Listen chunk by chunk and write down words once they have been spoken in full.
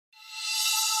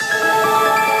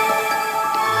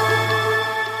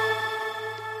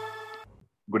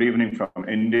Good evening from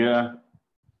India,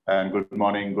 and good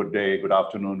morning, good day, good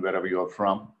afternoon, wherever you're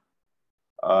from.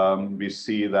 We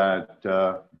see that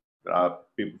there are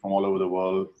people from all over the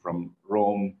world, from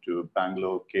Rome to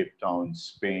Bangalore, Cape Town,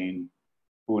 Spain,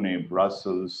 Pune,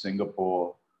 Brussels,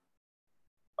 Singapore,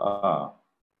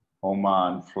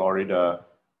 Oman, Florida,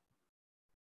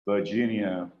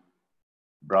 Virginia,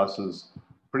 Brussels,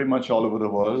 pretty much all over the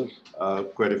world,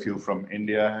 quite a few from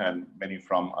India and many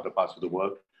from other parts of the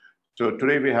world. So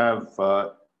today we have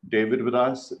David with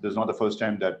us. This is not the first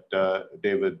time that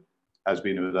David has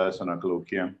been with us on a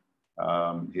colloquium.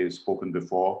 He has spoken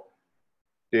before.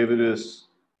 David is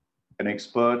an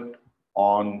expert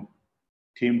on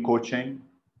team coaching.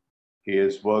 He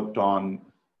has worked on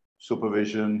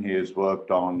supervision. He has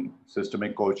worked on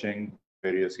systemic coaching,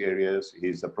 various areas.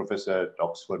 He's a professor at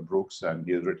Oxford Brookes, and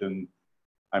he has written,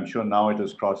 I'm sure now it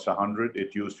has crossed 100.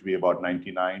 It used to be about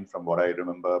 99 from what I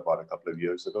remember about a couple of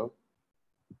years ago.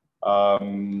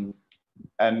 And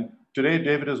today,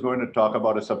 David is going to talk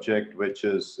about a subject which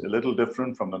is a little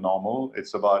different from the normal.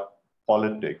 It's about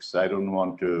politics. I don't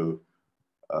want to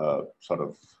sort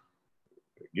of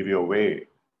give you away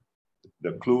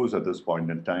the clues at this point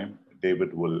in time.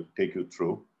 David will take you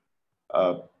through.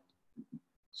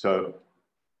 So,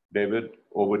 David,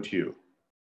 over to you.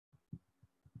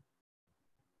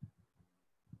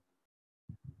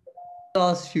 The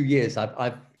last few years,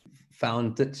 I've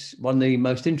found that one of the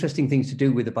most interesting things to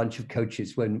do with a bunch of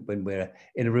coaches when we're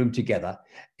in a room together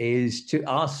is to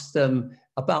ask them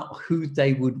about who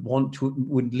they would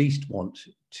least want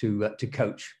to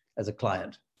coach as a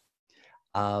client.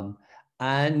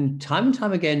 And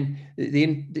time again,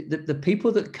 the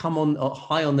people that come on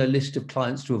high on their list of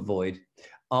clients to avoid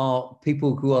are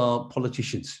people who are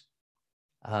politicians.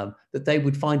 That they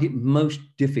would find it most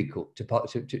difficult to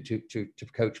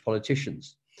coach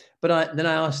politicians. But then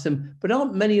I asked them, but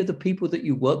aren't many of the people that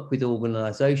you work with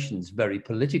organizations very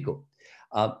political?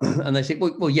 And they said,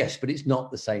 well, yes, but it's not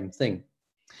the same thing.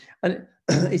 And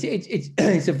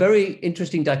it's a very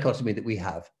interesting dichotomy that we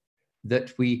have,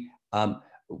 that we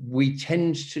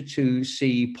tend to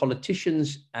see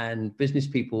politicians and business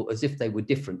people as if they were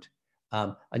different,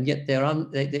 and yet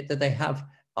they have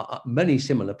many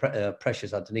similar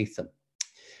pressures underneath them.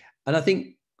 And I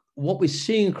think what we're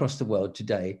seeing across the world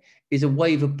today is a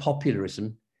wave of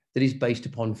populism that is based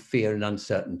upon fear and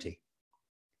uncertainty.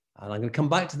 And I'm going to come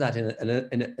back to that in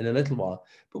a little while.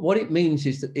 But what it means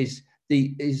is that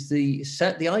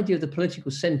the idea of the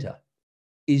political center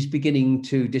is beginning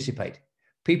to dissipate.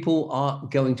 People are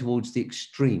going towards the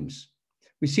extremes.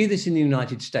 We see this in the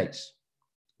United States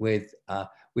with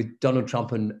Donald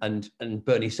Trump and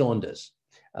Bernie Sanders.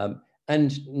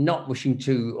 And not wishing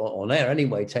to, on air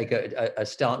anyway, take a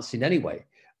stance in any way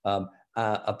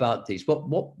about these. But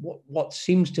what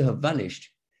seems to have vanished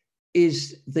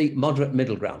is the moderate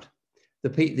middle ground,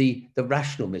 the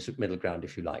rational middle ground,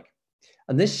 if you like.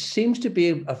 And this seems to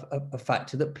be a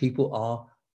factor that people are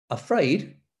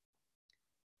afraid,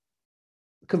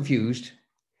 confused,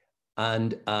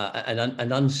 and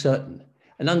uncertain.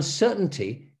 And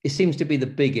uncertainty, it seems to be the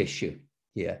big issue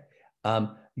here.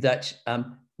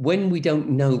 When we don't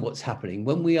know what's happening,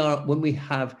 when we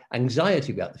have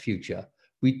anxiety about the future,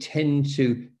 we tend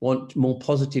to want more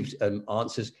positive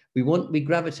answers. We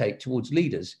gravitate towards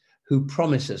leaders who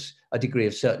promise us a degree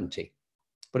of certainty,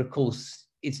 but of course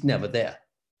it's never there.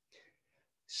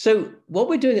 So what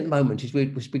we're doing at the moment is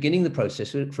we're beginning the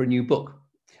process for a new book,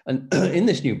 and in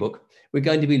this new book we're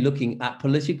going to be looking at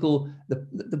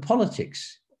the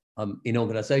politics in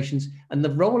organizations and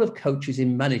the role of coaches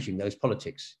in managing those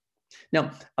politics.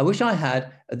 Now, I wish I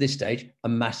had, at this stage, a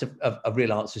mass of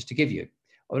real answers to give you.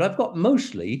 What I've got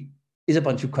mostly is a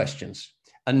bunch of questions.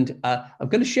 And I'm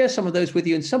going to share some of those with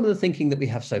you and some of the thinking that we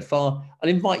have so far, and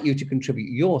invite you to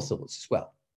contribute your thoughts as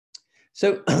well.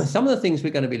 So some of the things we're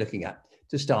going to be looking at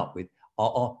to start with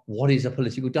are what is a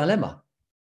political dilemma?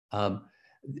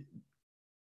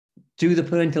 Do the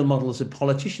parental models of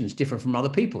politicians differ from other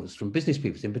people's, from business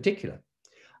people's in particular?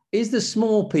 Is the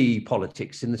small p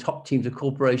politics in the top teams of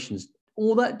corporations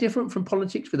all that different from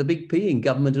politics with a big P in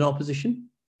government and opposition?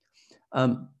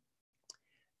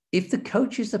 If the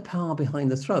coach is the power behind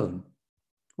the throne,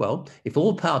 well, if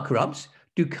all power corrupts,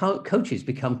 do coaches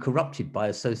become corrupted by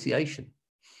association?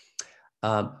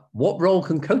 What role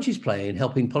can coaches play in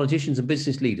helping politicians and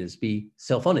business leaders be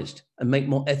self-honest and make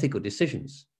more ethical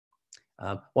decisions?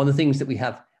 One of the things that we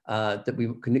have that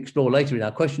we can explore later in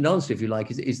our question and answer, if you like,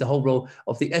 is the whole role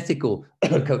of the ethical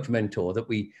coach mentor that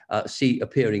we see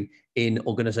appearing in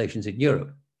organizations in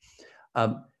Europe,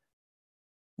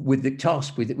 with the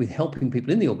task with helping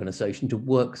people in the organization to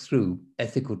work through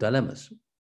ethical dilemmas.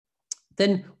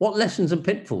 then what lessons and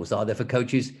pitfalls are there for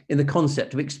coaches in the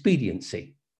concept of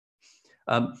expediency?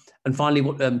 And finally,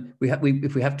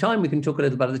 if we have time, we can talk a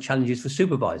little about the challenges for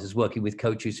supervisors working with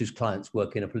coaches whose clients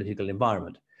work in a political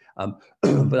environment.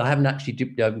 But I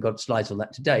haven't got slides on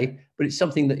that today, but it's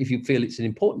something that if you feel it's an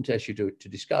important issue to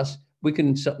discuss, we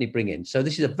can certainly bring in. So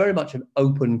this is very much an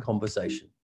open conversation.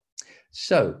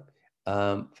 So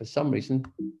for some reason,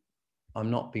 I'm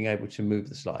not being able to move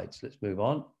the slides. Let's move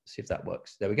on, see if that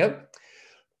works. There we go.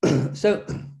 So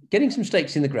getting some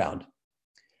stakes in the ground.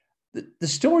 The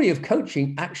story of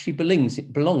coaching actually belongs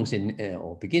in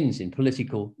or begins in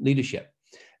political leadership.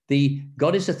 The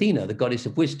goddess Athena, the goddess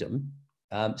of wisdom,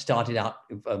 started out.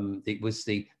 It was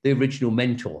the original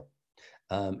mentor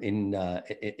in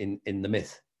the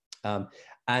myth,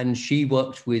 and she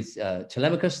worked with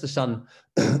Telemachus, the son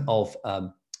of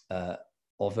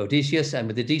Odysseus, and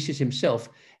with Odysseus himself,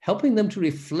 helping them to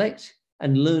reflect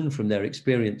and learn from their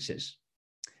experiences.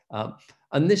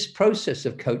 And this process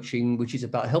of coaching, which is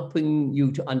about helping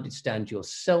you to understand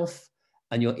yourself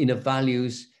and your inner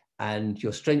values and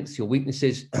your strengths, your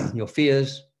weaknesses, your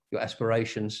fears, your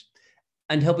aspirations,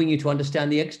 and helping you to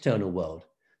understand the external world,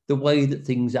 the way that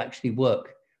things actually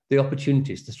work, the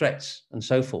opportunities, the threats, and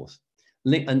so forth.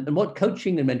 And what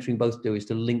coaching and mentoring both do is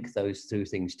to link those two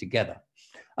things together.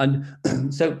 And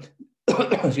so,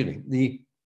 excuse me,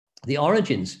 the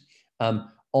origins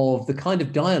of the kind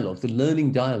of dialogue, the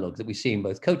learning dialogue that we see in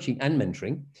both coaching and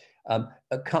mentoring,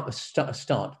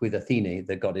 start with Athene,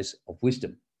 the goddess of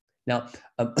wisdom. Now,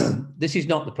 this is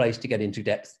not the place to get into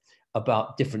depth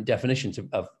about different definitions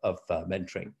of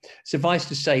mentoring. Suffice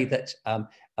to say that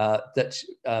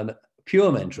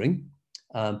pure mentoring,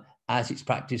 as it's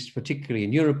practiced particularly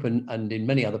in Europe and in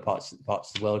many other parts of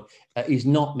the world, is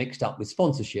not mixed up with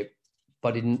sponsorship,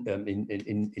 but in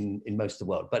most of the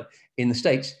world. But in the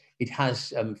States, it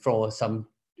has for some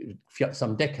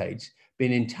decades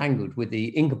been entangled with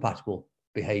the incompatible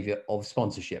behavior of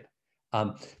sponsorship.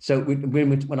 So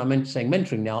when I'm saying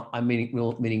mentoring now, I'm meaning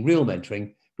real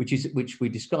mentoring, which we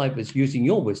describe as using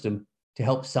your wisdom to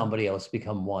help somebody else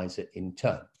become wiser in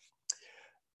turn.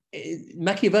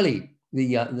 Machiavelli,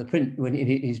 the Prince, when in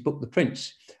his book The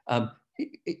Prince,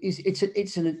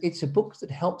 it's a book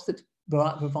that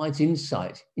provides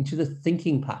insight into the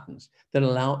thinking patterns that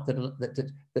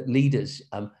that leaders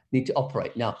need to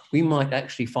operate. Now, we might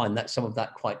actually find that some of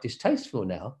that quite distasteful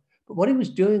now, but what he was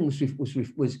doing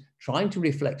was trying to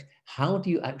reflect, how do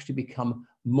you actually become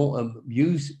more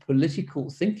use political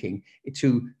thinking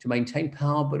to maintain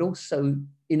power, but also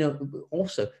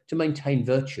to maintain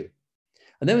virtue.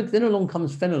 And then along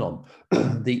comes Fenelon,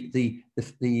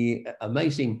 the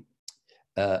amazing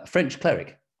French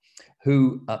cleric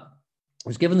who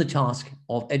was given the task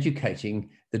of educating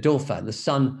the Dauphin, the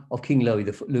son of King Louis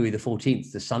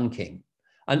XIV, the Sun King.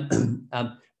 And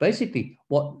basically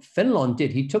what Fenelon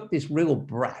did, he took this real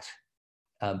brat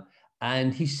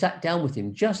and he sat down with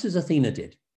him just as Athena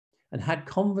did and had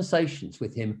conversations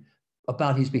with him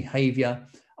about his behavior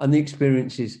and the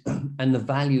experiences and the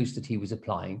values that he was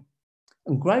applying,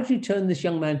 and gradually turned this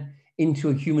young man into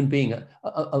a human being,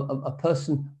 a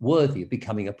person worthy of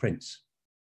becoming a prince.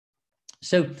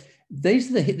 So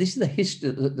this is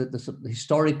the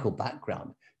historical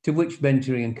background to which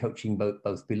mentoring and coaching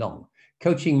both belong.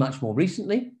 Coaching much more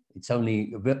recently, it's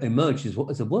only emerged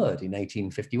as a word in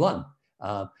 1851,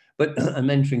 but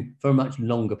mentoring for a much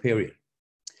longer period.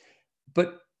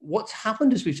 But what's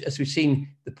happened as we've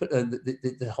seen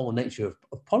the whole nature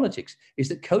of politics is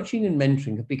that coaching and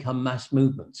mentoring have become mass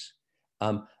movements.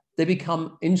 They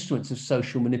become instruments of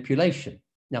social manipulation.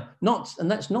 Now,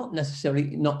 that's not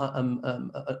necessarily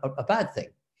a bad thing.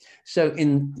 So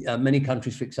in many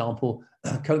countries, for example,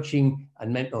 coaching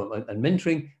and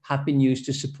mentoring have been used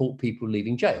to support people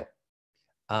leaving jail,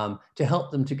 to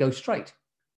help them to go straight,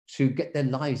 to get their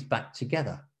lives back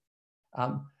together.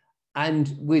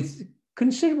 And with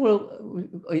considerable,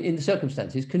 in the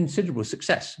circumstances, considerable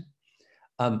success.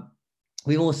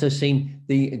 We've also seen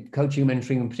the coaching,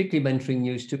 mentoring, and particularly mentoring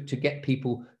used to get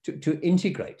people to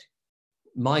integrate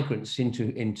migrants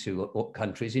into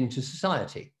countries, into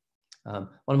society. One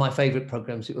of my favorite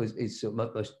programs,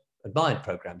 most admired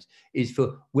programs, is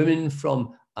for women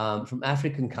from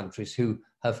African countries who've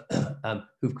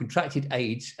contracted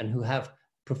AIDS and who have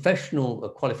professional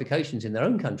qualifications in their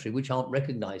own country, which aren't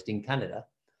recognized in Canada.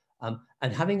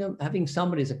 And having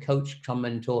somebody as a coach, come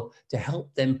mentor, to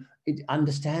help them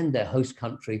understand their host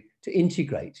country, to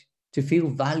integrate, to feel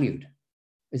valued,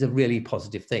 is a really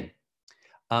positive thing.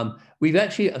 We've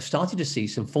actually started to see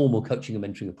some formal coaching and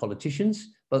mentoring of politicians,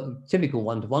 but typical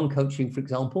one-to-one coaching, for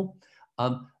example.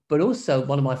 but also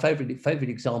one of my favorite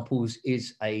examples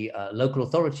is a local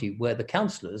authority where the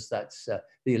councillors, that's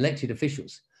the elected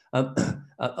officials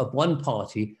of one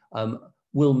party,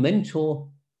 will mentor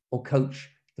or coach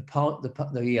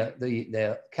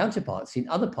their counterparts in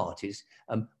other parties,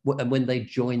 and when they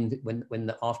join,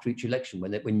 after each election,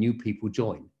 when new people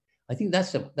join. I think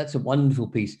that's a wonderful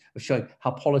piece of showing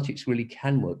how politics really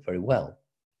can work very well.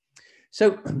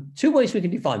 So, two ways we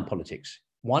can define politics.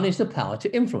 One is the power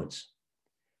to influence.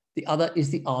 The other is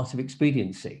the art of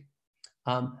expediency.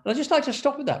 And I'd just like to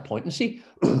stop at that point and see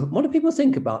what do people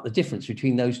think about the difference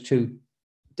between those two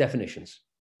definitions.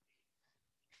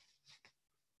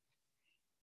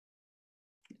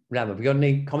 Ram, have we got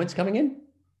any comments coming in?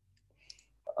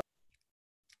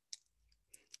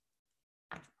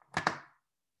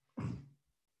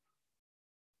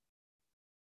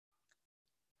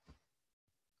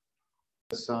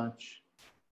 Such.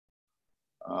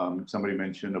 Somebody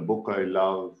mentioned a book I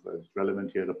love, is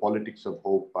relevant here, The Politics of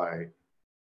Hope by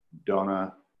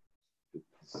Donna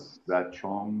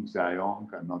Zayong,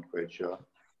 I'm not quite sure.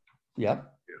 Yeah.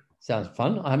 Sounds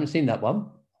fun. I haven't seen that one.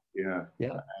 Yeah.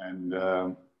 And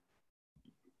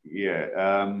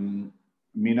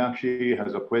Meenakshi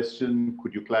has a question.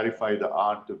 Could you clarify the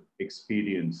art of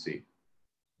expediency?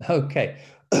 Okay.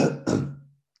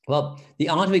 Well, the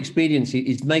art of expediency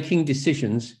is making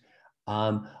decisions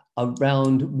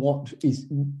around what is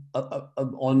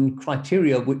on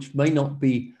criteria which may not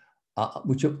be,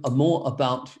 which are more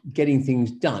about getting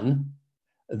things done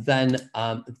than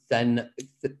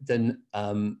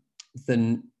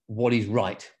what is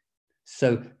right.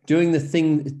 So doing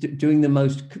the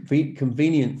most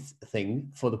convenient thing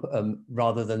for the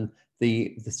rather than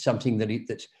the something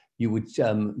that you would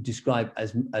describe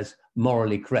as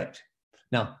morally correct.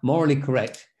 Now, morally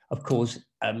correct, of course,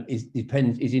 is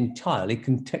entirely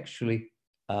contextually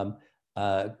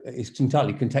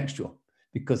contextual,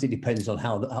 because it depends on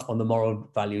on the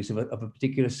moral values of a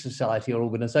particular society or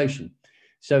organization.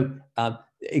 So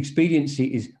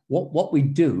expediency is what we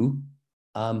do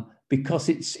because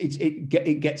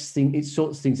it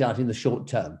sorts things out in the short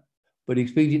term, but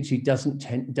expediency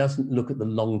doesn't look at the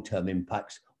long-term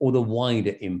impacts or the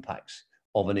wider impacts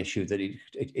of an issue that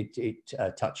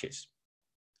it touches.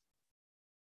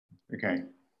 Okay.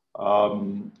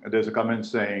 There's a comment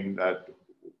saying that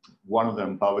one of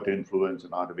them, power to influence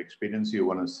and art of expediency,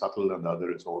 one is subtle and the other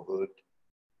is overt.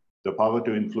 The power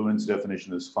to influence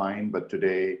definition is fine, but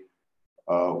today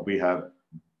we have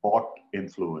bought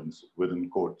influence within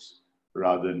quotes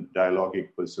rather than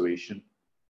dialogic persuasion.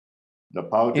 The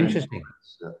power to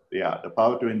influence, the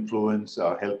power to influence,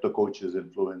 help the coaches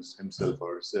influence himself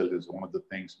or herself is one of the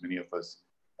things many of us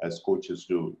as coaches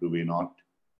do we not?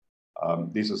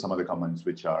 These are some of the comments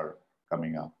which are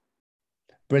coming up.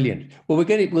 Brilliant. Well,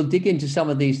 we'll dig into some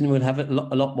of these, and we'll have a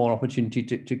lot more opportunity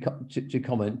to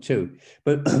comment too.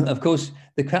 But of course,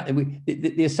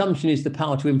 the assumption is the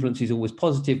power to influence is always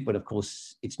positive, but of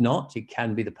course it's not. It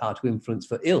can be the power to influence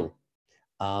for ill,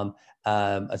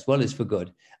 as well as for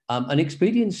good. And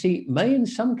expediency may, in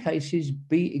some cases,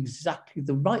 be exactly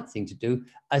the right thing to do,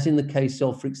 as in the case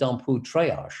of, for example,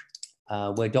 triage.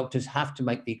 Where doctors have to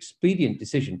make the expedient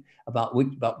decision about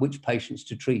which patients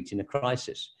to treat in a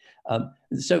crisis.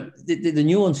 So the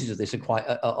nuances of this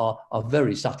are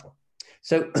very subtle.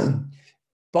 So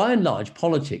by and large,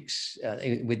 politics,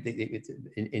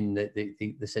 in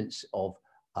the sense of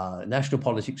national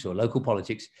politics or local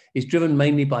politics, is driven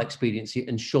mainly by expediency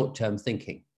and short-term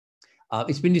thinking.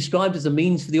 It's been described as a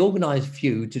means for the organized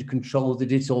few to control the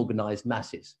disorganized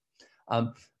masses.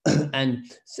 And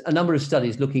a number of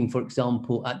studies looking, for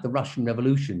example, at the Russian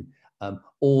Revolution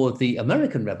or the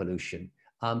American Revolution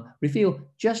reveal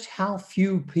just how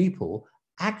few people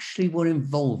actually were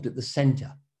involved at the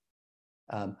center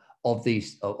of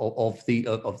these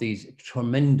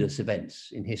tremendous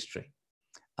events in history.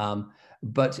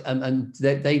 But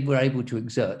they were able to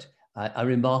exert a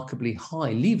remarkably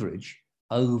high leverage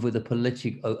over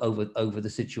the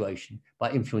situation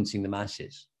by influencing the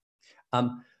masses.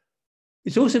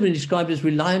 It's also been described as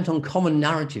reliant on common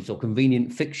narratives or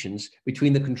convenient fictions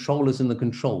between the controllers and the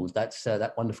controlled. That's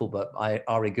that wonderful book by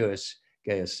Ari Gaius,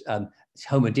 it's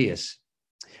Homo Deus.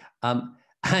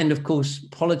 And of course,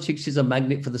 politics is a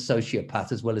magnet for the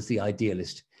sociopath as well as the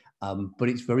idealist, but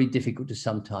it's very difficult to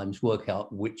sometimes work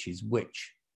out which is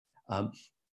which.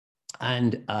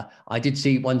 And I did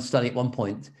see one study at one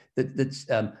point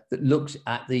that looked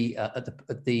at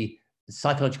the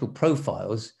psychological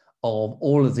profiles of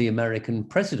all of the American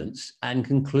presidents and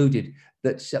concluded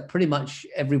that pretty much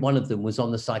every one of them was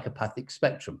on the psychopathic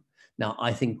spectrum. Now,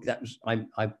 I think that was,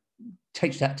 I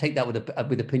take that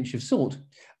with a pinch of salt,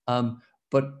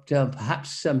 but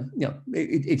perhaps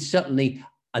it's certainly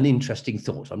an interesting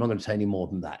thought. I'm not going to say any more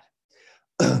than that.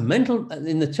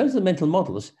 In the terms of the mental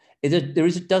models,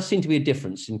 does seem to be a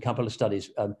difference in a couple of studies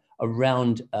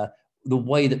around the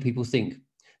way that people think.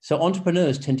 So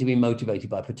entrepreneurs tend to be motivated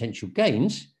by potential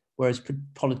gains, whereas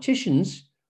politicians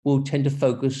will tend to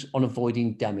focus on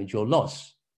avoiding damage or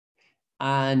loss.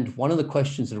 And one of the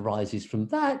questions that arises from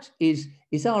that is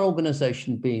our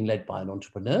organization being led by an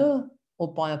entrepreneur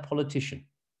or by a politician?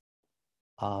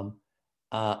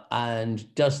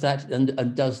 And does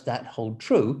that hold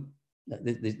true?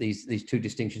 These two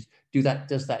distinctions,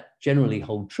 does that generally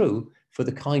hold true for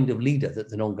the kind of leader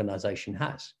that an organization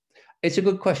has? It's a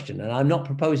good question, and I'm not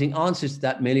proposing answers to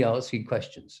that, merely asking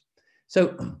questions.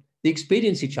 So the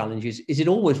expediency challenge is it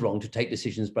always wrong to take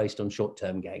decisions based on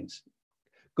short-term gains?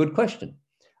 Good question.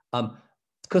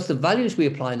 Because the values we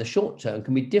apply in the short term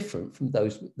can be different from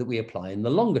those that we apply in the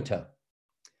longer term.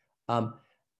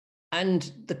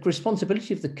 And the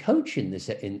responsibility of the coach in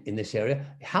this area,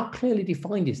 how clearly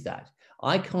defined is that?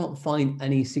 I can't find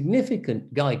any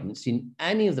significant guidance in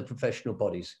any of the professional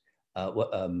bodies,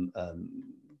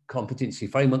 competency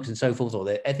frameworks and so forth, or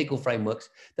their ethical frameworks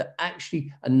that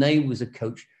actually enables a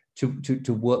coach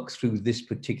to work through this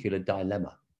particular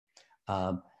dilemma.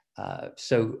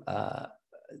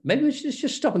 Maybe we should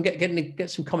just stop and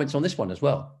get some comments on this one as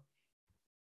well.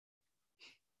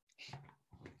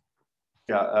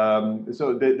 Yeah,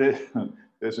 so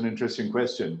there's an interesting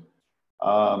question.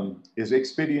 Is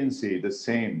expediency the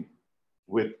same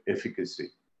with efficacy?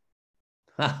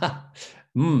 I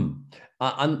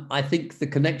think the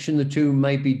connection, the two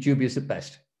may be dubious at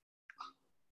best.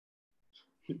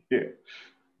 Yeah,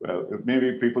 well,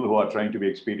 maybe people who are trying to be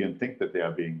expedient think that they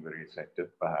are being very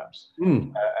effective, perhaps.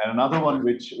 And another one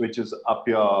which is up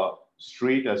your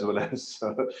street as well as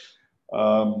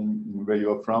where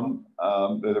you're from,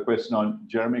 there's a question on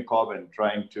Jeremy Corbyn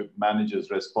trying to manage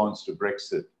his response to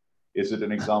Brexit. Is it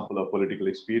an example of political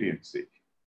expediency?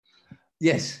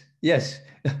 Yes. It's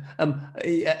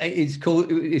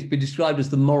been described as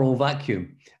the moral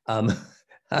vacuum. I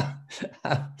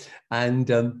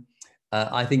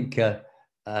think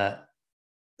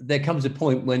there comes a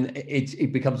point when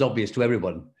it becomes obvious to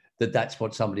everyone that that's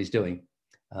what somebody's doing.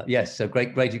 Yes, so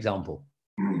great example.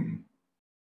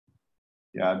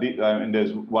 Yeah, and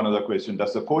there's one other question.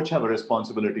 Does the coach have a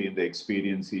responsibility in the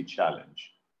expediency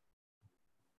challenge?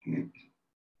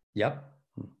 Yep.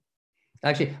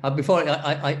 Actually, before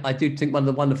I do think one of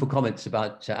the wonderful comments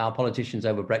about our politicians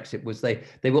over Brexit was they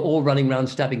were all running around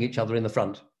stabbing each other in the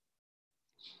front.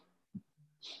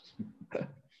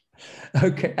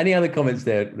 Okay. Any other comments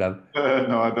there, Ram?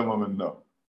 No, at the moment, no.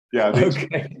 Yeah.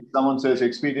 Okay. Someone says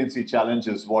expediency challenge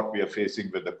is what we are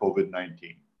facing with the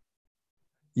COVID-19.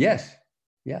 Yes.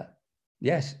 Yeah.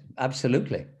 Yes.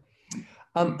 Absolutely.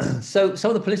 So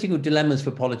some of the political dilemmas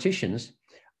for politicians.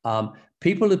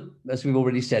 People, as we've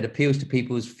already said, appeals to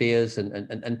people's fears,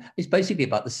 and it's basically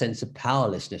about the sense of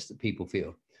powerlessness that people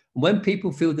feel. When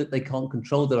people feel that they can't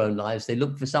control their own lives, they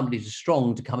look for somebody who's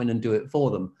strong to come in and do it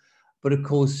for them. But of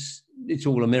course, it's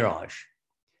all a mirage.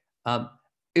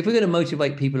 If we're going to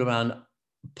motivate people around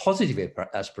positive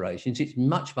aspirations, it's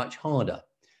much, much harder.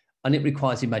 And it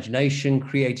requires imagination,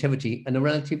 creativity, and a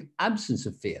relative absence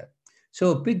of fear.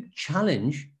 So a big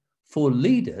challenge for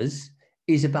leaders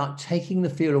is about taking the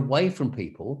fear away from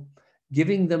people,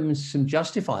 giving them some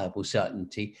justifiable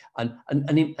certainty and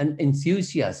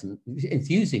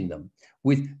enthusing them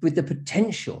with the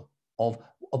potential of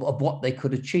what they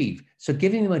could achieve. So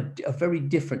giving them a very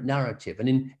different narrative. And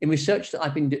in research that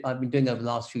I've been doing over the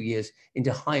last few years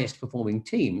into highest performing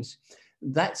teams,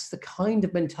 that's the kind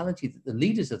of mentality that the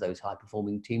leaders of those high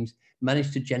performing teams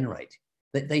manage to generate.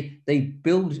 They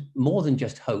build more than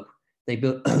just hope. They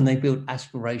build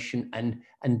aspiration and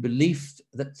belief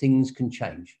that things can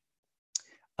change.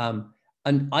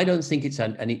 And I don't think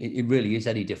it really is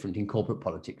any different in corporate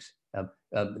politics.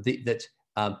 It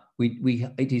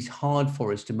is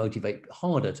harder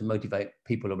to motivate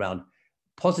people around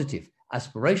positive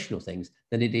aspirational things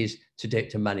than it is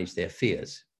to manage their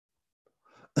fears.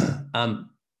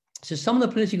 So some of the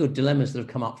political dilemmas that have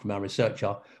come up from our research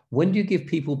are: when do you give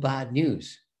people bad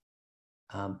news?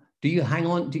 Do you hang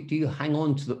on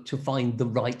to find the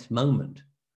right moment?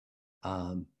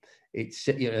 It's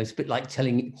it's a bit like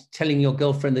telling your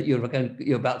girlfriend that you're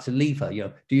about to leave her.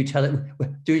 Do you tell it?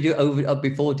 Do you do it over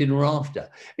before dinner or after?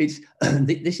 It's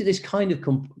this kind of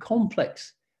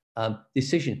complex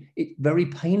decision. It's very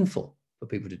painful for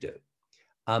people to do.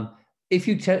 If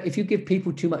you give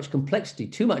people too much complexity,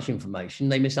 too much information,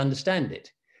 they misunderstand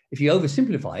it. If you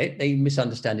oversimplify it, they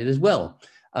misunderstand it as well.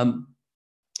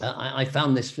 I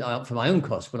found this for my own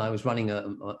cost when I was running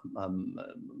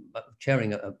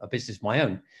chairing a business of my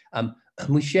own. And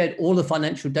we shared all the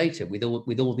financial data with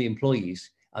all the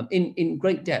employees in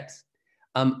great depth.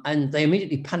 And they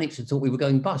immediately panicked and thought we were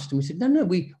going bust. And we said, no,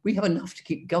 we have enough to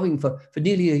keep going for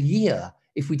nearly a year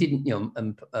if we didn't,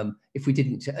 if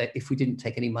we didn't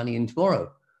take any money in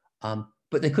tomorrow.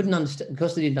 But they couldn't understand,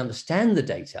 because they didn't understand the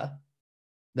data.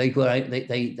 They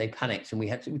panicked, and we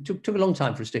had to. It took a long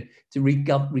time for us to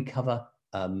recover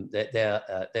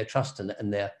their trust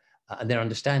and their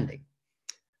understanding.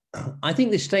 I think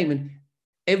this statement: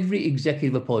 every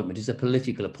executive appointment is a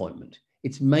political appointment.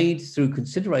 It's made through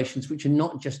considerations which are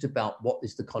not just about what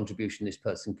is the contribution this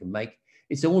person can make.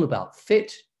 It's all about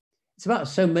fit. It's about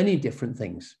so many different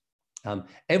things.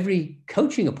 Every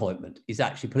coaching appointment is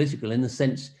actually political in the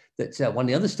sense that one of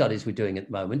the other studies we're doing at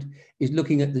the moment is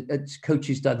looking at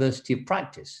coaches' diversity of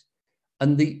practice.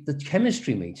 And the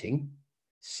chemistry meeting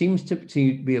seems to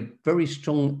be a very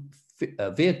strong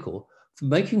vehicle for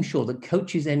making sure that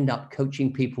coaches end up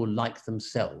coaching people like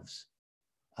themselves.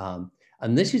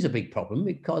 And this is a big problem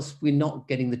because we're not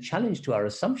getting the challenge to our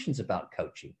assumptions about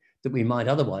coaching that we might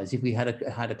otherwise if we had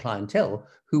a clientele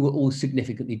who were all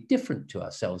significantly different to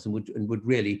ourselves and would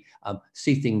really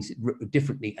see things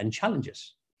differently and challenge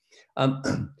us.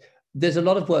 There's a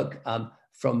lot of work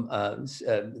from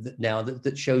now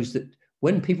that shows that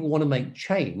when people want to make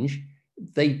change,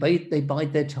 they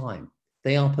bide their time.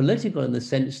 They are political in the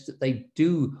sense that they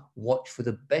do watch for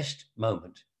the best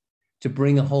moment to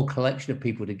bring a whole collection of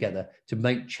people together to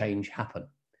make change happen.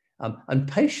 And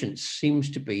patience seems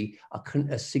to be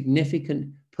a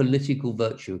significant political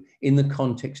virtue in the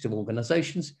context of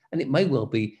organizations, and it may well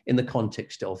be in the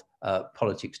context of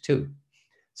politics too.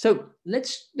 So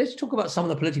let's talk about some of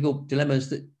the political dilemmas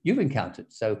that you've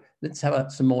encountered. So let's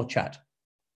have some more chat.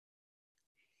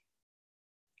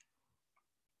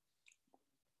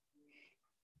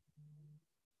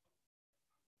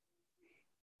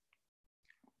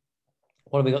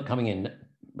 What have we got coming in,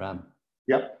 Ram?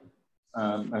 Yeah,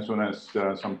 as soon as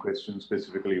some questions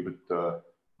specifically with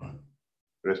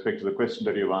respect to the question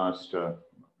that you've asked,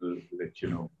 we'll let you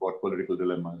know what political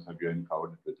dilemmas have you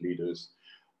encountered with leaders.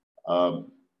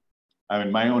 I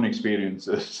mean, my own experience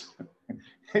is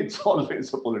it's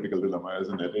always a political dilemma,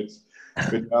 isn't it? It's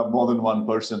when you have more than one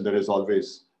person, there is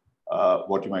always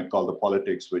what you might call the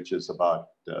politics, which is about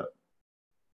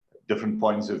different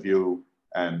points of view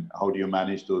and how do you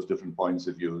manage those different points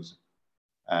of views,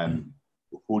 and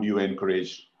who do you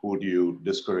encourage, who do you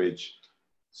discourage.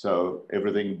 So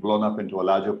everything blown up into a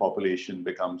larger population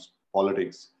becomes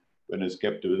politics. When it's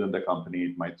kept within the company,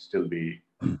 it might still be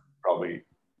probably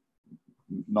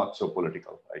not so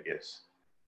political, I guess.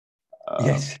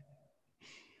 Yes.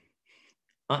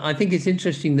 I think it's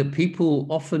interesting that people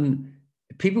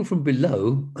from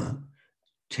below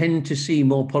tend to see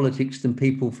more politics than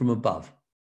people from above.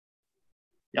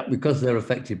 Yep. Because they're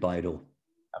affected by it all.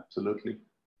 Absolutely.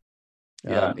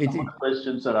 Yeah, some of the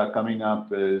questions that are coming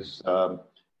up is, the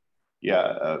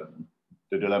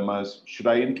dilemmas: should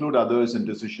I include others in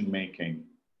decision-making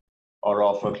or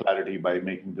offer clarity by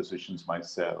making decisions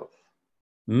myself?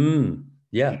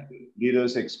 Yeah.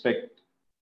 Leaders expect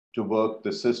to work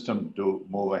the system to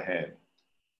move ahead.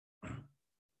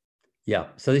 Yeah,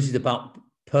 so this is about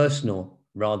personal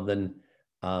rather than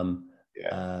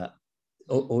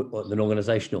or an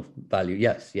organizational value.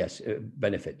 Yes,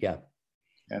 benefit, yeah.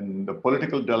 And the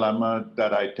political dilemma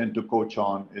that I tend to coach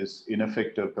on is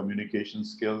ineffective communication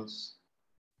skills.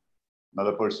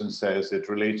 Another person says it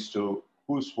relates to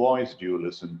whose voice do you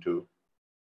listen to?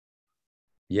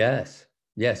 Yes.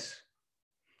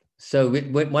 So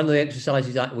one of the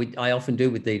exercises I often do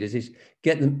with leaders is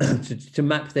get them to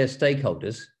map their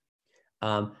stakeholders,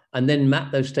 and then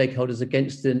map those stakeholders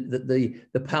against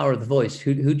the power of the voice.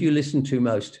 Who do you listen to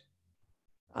most?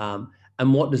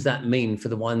 And what does that mean for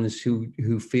the ones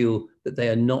who feel that they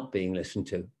are not being listened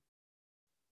to?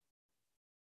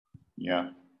 Yeah.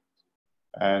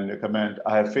 And a comment: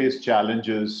 I have faced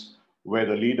challenges where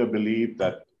the leader believed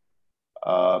that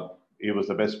he was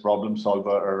the best problem solver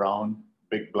around,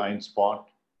 big blind spot.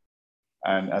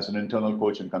 And as an internal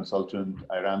coach and consultant,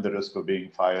 I ran the risk of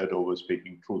being fired over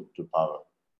speaking truth to power.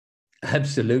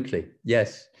 Absolutely,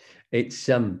 yes. It's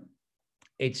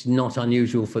not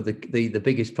unusual for the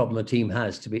biggest problem a team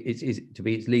has to be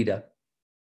its leader.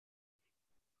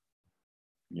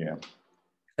 Yeah.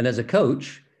 And as a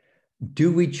coach,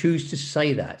 do we choose to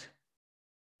say that?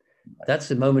 That's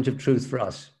the moment of truth for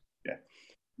us. Yeah.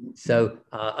 So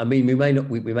I mean, we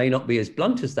may not be as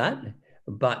blunt as that,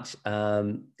 but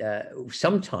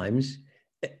sometimes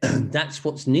that's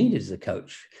what's needed as a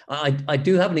coach. I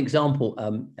do have an example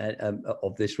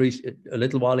of this a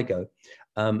little while ago,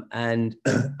 and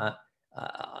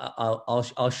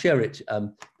I'll share it.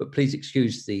 But please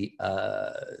excuse the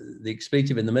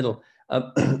expletive in the middle.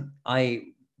 An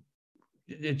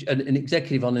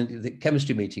executive on the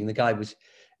chemistry meeting, the guy was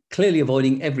clearly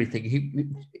avoiding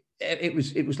everything. It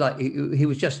was like he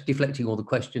was just deflecting all the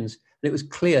questions, and it was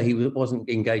clear he wasn't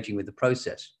engaging with the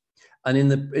process. And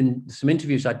in some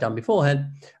interviews I'd done beforehand,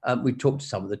 we talked to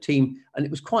some of the team, and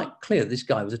it was quite clear this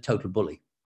guy was a total bully,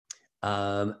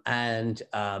 and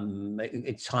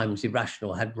at times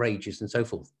irrational, had rages and so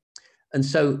forth. And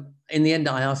so in the end,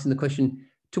 I asked him the question: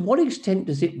 to what extent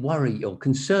does it worry or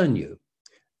concern you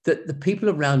that the people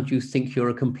around you think you're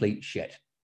a complete shit,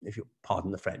 if you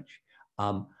pardon the French?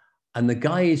 And the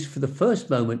guy is, for the first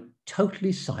moment,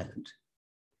 totally silent.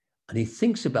 And he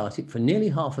thinks about it for nearly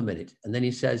half a minute. And then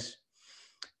he says,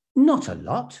 not a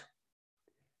lot.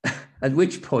 At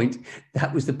which point,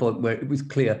 that was the point where it was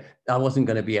clear I wasn't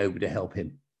going to be able to help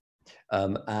him.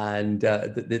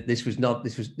 This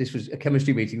was a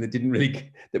chemistry meeting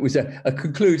that was a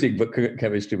concluding but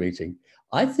chemistry meeting.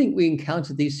 I think we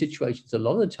encounter these situations a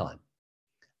lot of the time.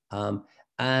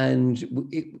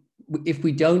 If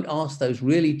we don't ask those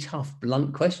really tough,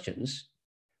 blunt questions,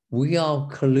 we are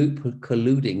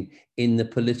colluding in the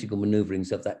political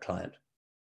maneuverings of that client.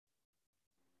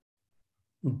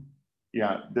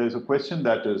 Yeah, there's a question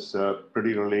that is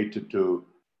pretty related to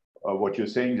what you're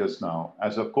saying just now.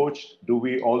 As a coach, do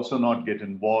we also not get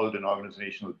involved in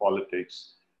organizational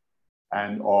politics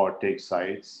and or take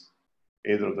sides,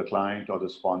 either of the client or the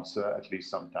sponsor, at least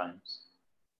sometimes?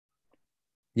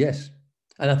 Yes.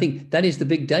 And I think that is the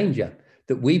big danger,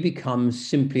 that we become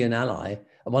simply an ally,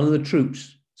 one of the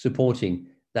troops supporting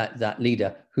that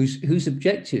leader whose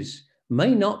objectives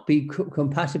may not be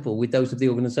compatible with those of the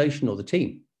organization or the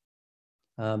team.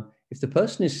 If the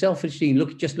person is selfishly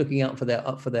just looking out for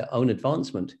their own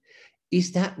advancement,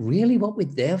 is that really what we're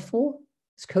there for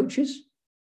as coaches?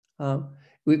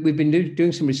 We've been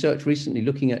doing some research recently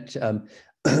looking at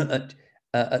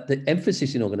the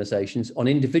emphasis in organizations on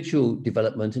individual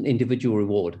development and individual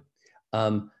reward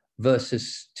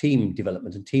versus team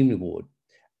development and team reward.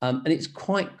 And it's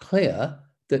quite clear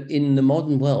that in the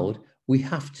modern world, we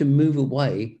have to move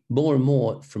away more and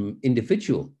more from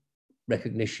individual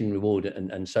recognition, reward,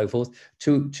 and so forth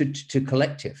to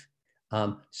collective.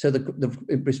 So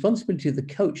the responsibility of the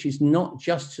coach is not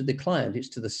just to the client, it's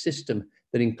to the system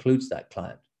that includes that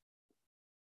client.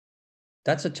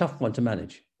 That's a tough one to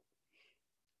manage.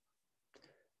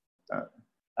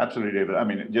 Absolutely, David. I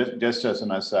mean, just as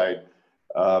an aside,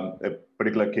 a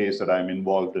particular case that I'm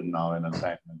involved in now in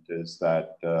assignment is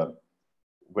that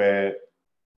where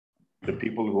the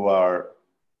people who are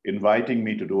inviting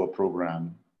me to do a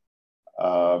program,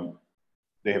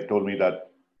 they have told me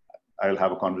that I'll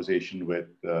have a conversation with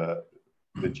the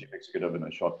chief executive in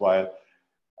a short while.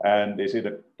 And they say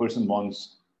the person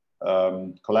wants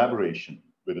collaboration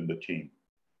within the team.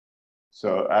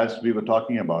 So as we were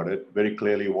talking about it, very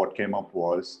clearly what came up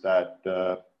was that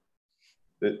the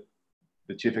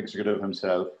chief executive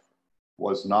himself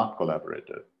was not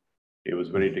collaborative. He was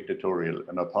very dictatorial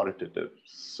and authoritative.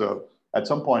 So at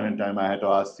some point in time, I had to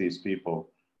ask these people,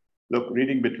 look,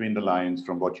 reading between the lines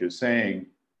from what you're saying,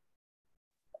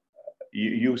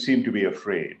 you seem to be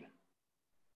afraid.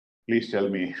 Please tell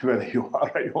me whether you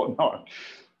are or not.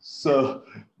 So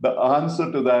the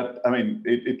answer to that, I mean,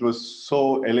 it was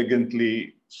so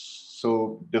elegantly,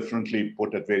 so differently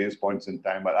put at various points in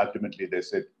time, but ultimately they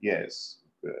said yes.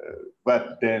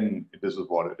 But then this is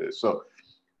what it is. So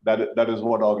that is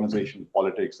what organizational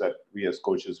politics that we as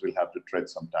coaches will have to tread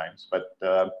sometimes. But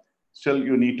still,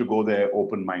 you need to go there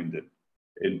open-minded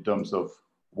in terms of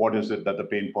what is it that the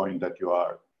pain point that you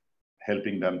are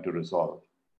helping them to resolve,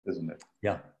 isn't it?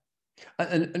 Yeah.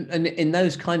 And in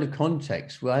those kind of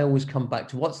contexts, I always come back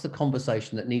to what's the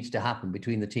conversation that needs to happen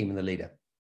between the team and the leader.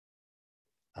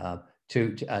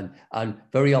 And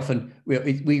very often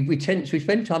we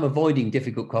spend time avoiding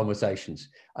difficult conversations.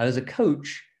 And as a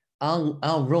coach,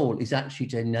 our role is actually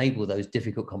to enable those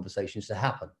difficult conversations to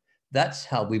happen. That's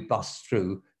how we bust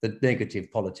through the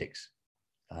negative politics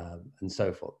and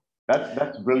so forth.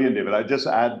 That's brilliant, David. I just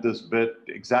add this bit,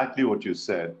 exactly what you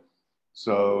said.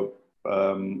 So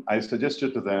I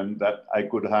suggested to them that I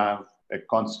could have a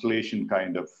constellation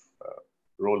kind of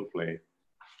role play.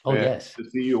 Oh, yes. The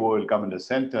CEO will come in the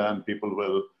center and people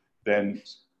will then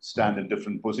stand in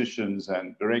different positions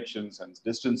and directions and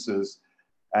distances.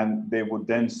 And they would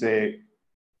then say,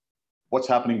 what's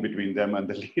happening between them and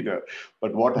the leader,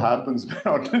 but what happens may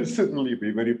not necessarily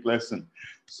be very pleasant.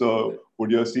 So would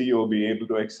your CEO be able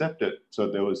to accept it? So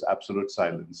there was absolute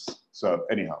silence. So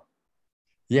anyhow.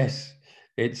 Yes,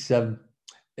 it's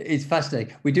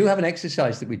fascinating. We do have an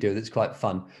exercise that we do that's quite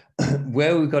fun,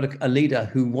 where we've got a leader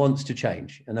who wants to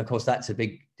change. And of course, that's a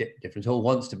big difference, or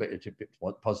wants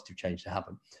positive change to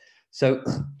happen. So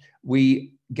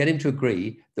we get him to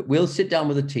agree that we'll sit down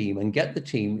with the team and get the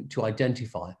team to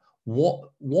identify what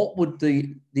would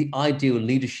the ideal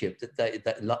leadership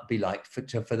that be like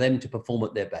for them to perform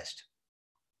at their best.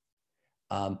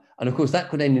 And of course, that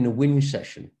could end in a win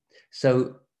session.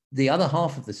 So the other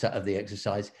half of the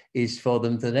exercise is for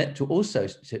them to also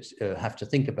have to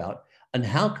think about, and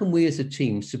how can we as a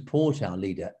team support our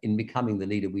leader in becoming the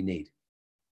leader we need?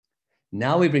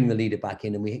 Now we bring the leader back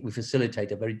in and we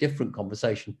facilitate a very different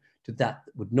conversation to that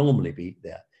would normally be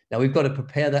there. Now we've got to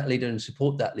prepare that leader and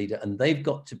support that leader, and they've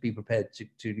got to be prepared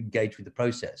to engage with the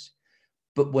process.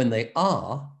 But when they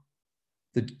are,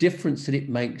 the difference that it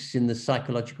makes in the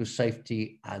psychological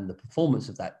safety and the performance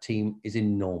of that team is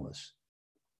enormous.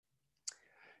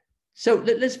 So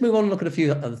let's move on and look at a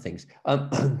few other things.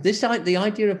 The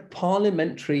idea of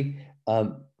parliamentary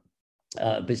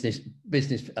business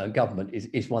government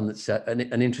is one that's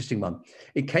an interesting one.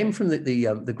 It came from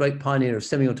the great pioneer of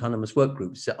semi-autonomous work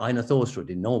groups, Einar Thorsrud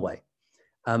in Norway.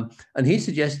 And he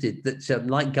suggested that,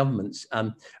 like governments,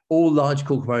 all large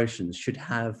corporations should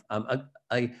have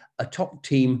a top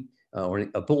team or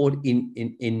a board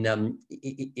in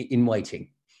waiting.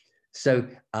 So,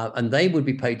 and they would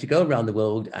be paid to go around the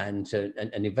world and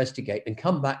investigate and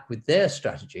come back with their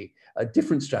strategy, a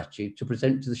different strategy to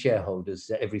present to the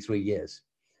shareholders every 3 years.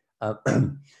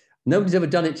 Nobody's ever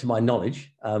done it to my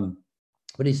knowledge,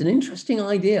 but it's an interesting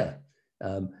idea.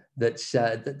 That's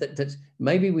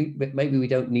maybe we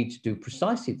don't need to do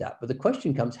precisely that. But the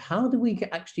question comes: how do we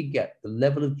actually get the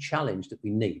level of challenge that we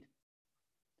need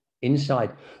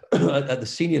inside at the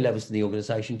senior levels of the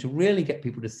organization to really get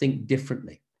people to think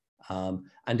differently?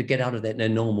 And to get out of their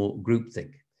normal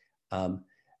groupthink.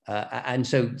 And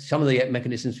so some of the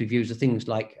mechanisms we've used are things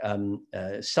like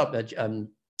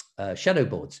shadow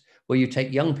boards, where you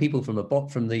take young people from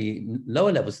the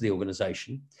lower levels of the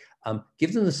organization,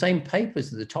 give them the same papers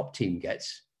that the top team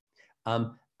gets,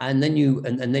 and then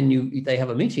they have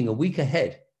a meeting a week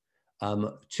ahead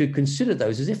to consider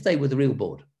those as if they were the real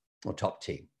board or top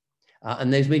team.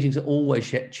 And those meetings are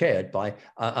always chaired by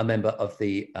a member of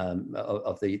the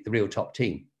real top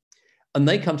team. And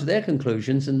they come to their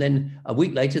conclusions, and then a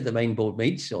week later, the main board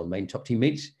meets, or the main top team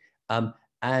meets, and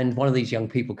one of these young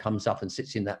people comes up and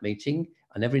sits in that meeting.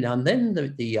 And every now and then,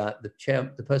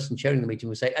 the person chairing the meeting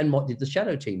will say, "And what did the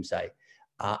shadow team say?"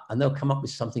 And they'll come up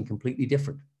with something completely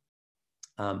different.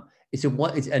 And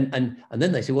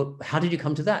then they say, "Well, how did you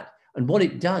come to that?" And what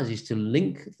it does is to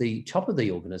link the top of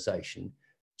the organization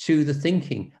to the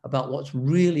thinking about what's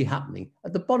really happening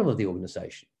at the bottom of the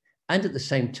organization. And at the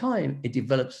same time, it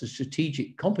develops the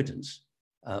strategic competence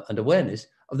and awareness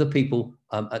of the people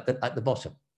at the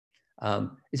bottom.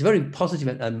 It's a very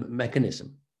positive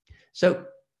mechanism. So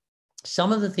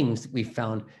some of the things that we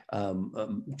found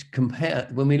to compare,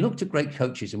 when we looked at great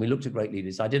coaches and we looked at great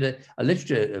leaders, I did a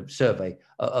literature survey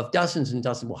of dozens and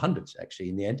dozens, well, hundreds actually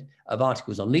in the end, of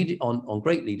articles on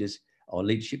great leaders, on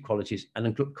leadership qualities, and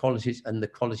the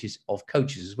qualities of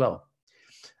coaches as well.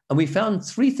 And we found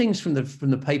 3 things from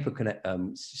the paper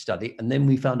study, and then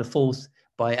we found a 4th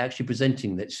by actually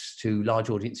presenting this to large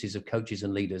audiences of coaches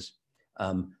and leaders,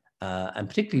 and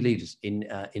particularly leaders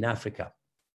in Africa.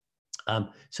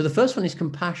 So the first one is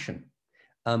compassion.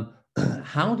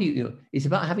 How do you? It's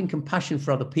about having compassion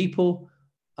for other people,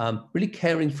 really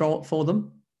caring for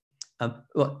them,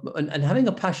 and having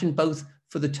a passion both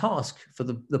for the task, for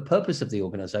the purpose of the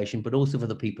organization, but also for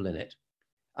the people in it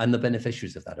and the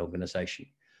beneficiaries of that organization.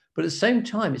 But at the same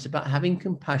time, it's about having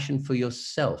compassion for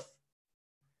yourself.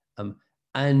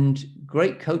 And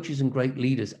great coaches and great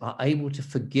leaders are able to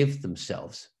forgive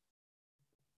themselves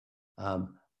on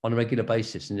a regular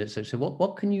basis. And so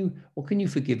what can you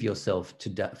forgive yourself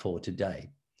for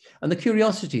today? And the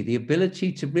curiosity, the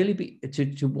ability to really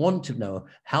to want to know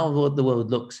how the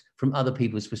world looks from other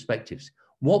people's perspectives.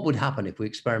 What would happen if we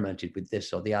experimented with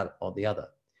this or the other?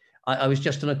 I was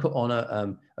just on a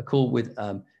call with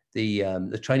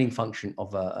the training function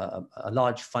of a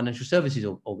large financial services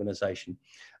organization,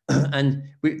 and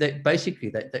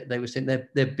they were saying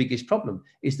their biggest problem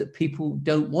is that people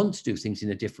don't want to do things in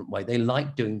a different way. They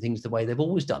like doing things the way they've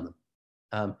always done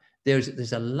them.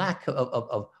 There's a lack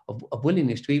of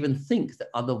willingness to even think that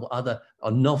other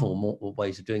or novel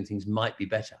ways of doing things might be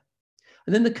better.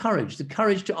 And then the courage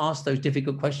to ask those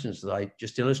difficult questions that I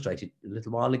just illustrated a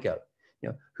little while ago.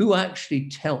 Who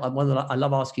actually one that I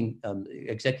love asking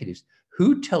executives,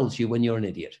 who tells you when you're an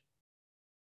idiot?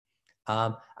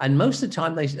 And most of the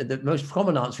time, the most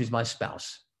common answer is my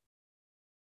spouse.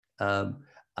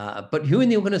 But who in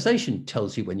the organization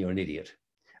tells you when you're an idiot?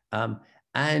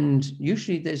 And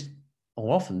usually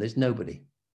often there's nobody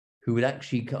who would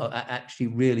actually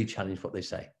really challenge what they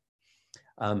say.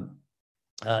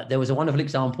 There was a wonderful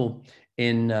example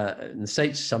in the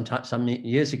States some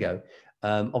years ago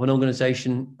of an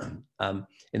organization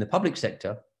in the public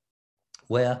sector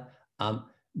where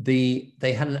they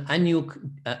had an annual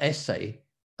essay,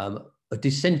 a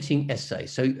dissenting essay.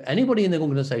 So anybody in the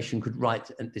organization could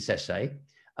write this essay,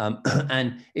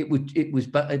 and it was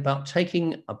about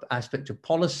taking an aspect of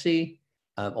policy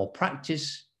or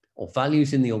practice or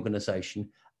values in the organization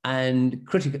and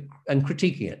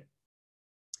critiquing it.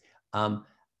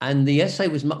 And the essay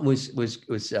was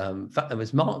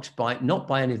marked by not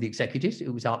by any of the executives.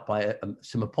 It was out by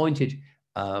some appointed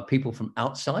people from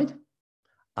outside.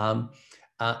 And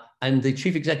the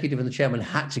chief executive and the chairman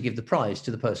had to give the prize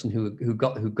to the person who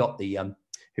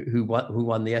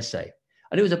won the essay.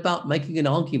 And it was about making an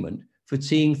argument for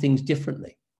seeing things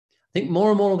differently. I think more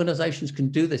and more organizations can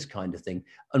do this kind of thing.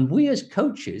 And we as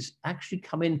coaches actually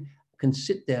can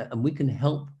sit there and we can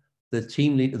help the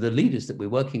leaders that we're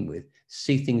working with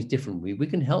see things differently. We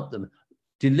can help them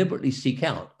deliberately seek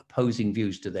out opposing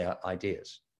views to their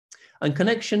ideas. And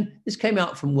connection, this came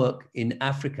out from work in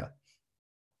Africa.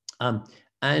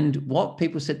 And what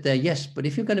people said there, yes, but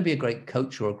if you're going to be a great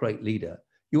coach or a great leader,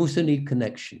 you also need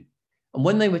connection. And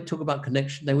when they would talk about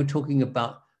connection, they were talking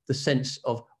about the sense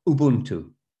of Ubuntu.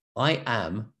 I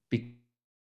am.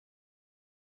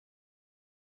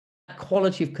 That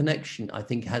quality of connection, I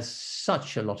think, has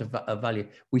such a lot of value.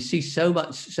 We see so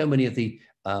many of the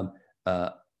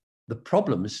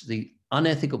problems, the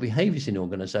unethical behaviors in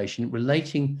organization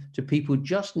relating to people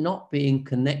just not being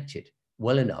connected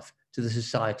well enough to the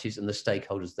societies and the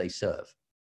stakeholders they serve.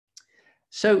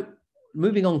 So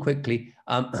moving on quickly,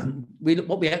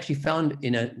 what we actually found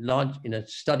in a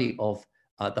study of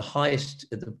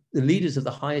the leaders of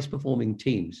the highest performing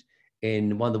teams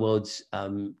in one of the world's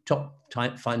top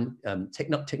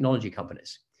technology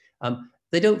companies,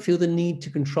 they don't feel the need to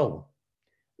control.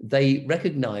 They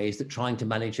recognize that trying to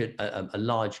manage a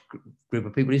large group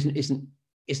of people isn't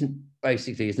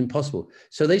possible.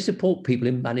 So they support people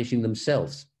in managing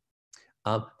themselves.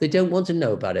 They don't want to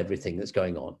know about everything that's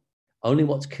going on, only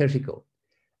what's critical.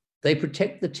 They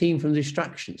protect the team from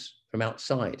distractions from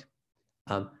outside.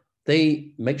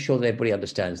 They make sure that everybody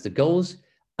understands the goals,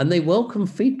 and they welcome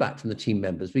feedback from the team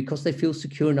members because they feel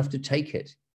secure enough to take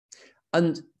it.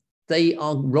 And they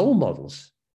are role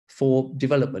models for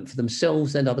development for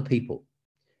themselves and other people.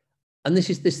 And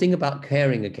this thing about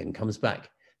caring again comes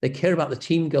back. They care about the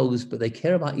team goals, but they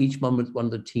care about each one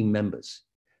of the team members.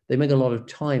 They make a lot of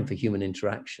time for human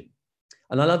interaction.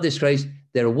 And I love this phrase,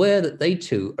 they're aware that they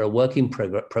too are a work in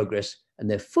progress, and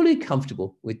they're fully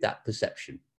comfortable with that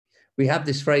perception. We have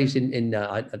this phrase in English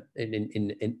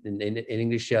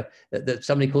that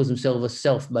somebody calls themselves a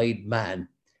self-made man.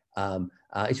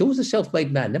 It's always a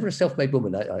self-made man, never a self-made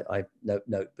woman, I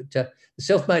note. But the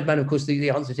self-made man, of course, the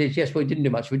answer is yes, well, you didn't do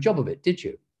much of a job of it, did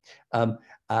you?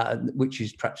 Which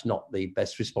is perhaps not the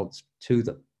best response to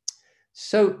them.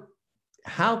 So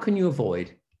how can you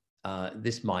avoid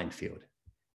this minefield?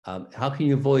 How can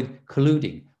you avoid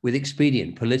colluding with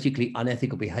expedient, politically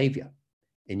unethical behavior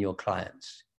in your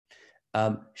clients?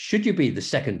 Should you be the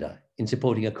seconder in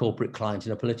supporting a corporate client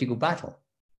in a political battle?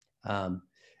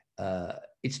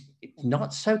 It's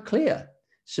not so clear.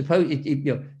 It's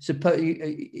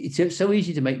so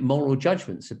easy to make moral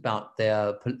judgments about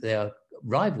their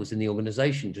rivals in the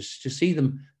organization, just to see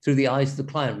them through the eyes of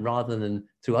the client rather than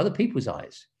through other people's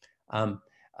eyes.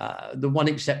 The one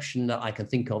exception that I can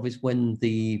think of is when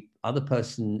the other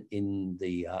person in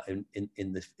the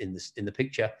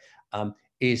picture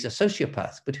is a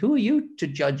sociopath. But who are you to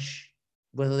judge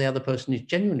whether the other person is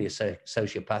genuinely a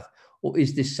sociopath, or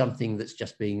is this something that's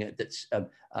just an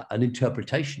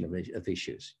interpretation of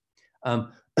issues?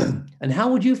 And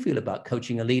how would you feel about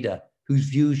coaching a leader whose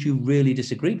views you really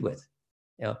disagreed with?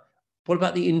 What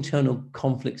about the internal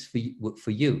conflicts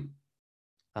for you?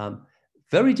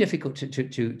 Very difficult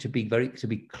to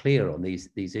be clear on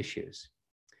these issues.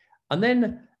 And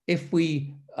then if we're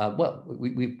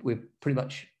pretty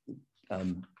much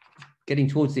getting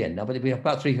towards the end now, but we're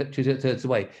about 2/3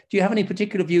 away. Do you have any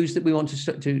particular views that we want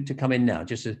to come in now,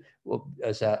 just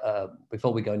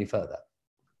before we go any further?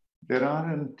 There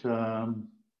aren't,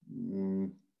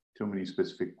 too many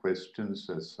specific questions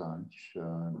as such.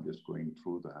 I'm just going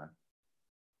through that.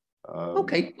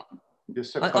 Okay.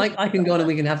 Just I can go on and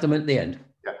we can have them at the end.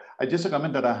 Yeah, just a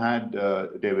comment that I had,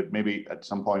 David, maybe at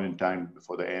some point in time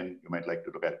before the end, you might like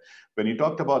to look at. When you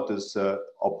talked about this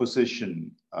opposition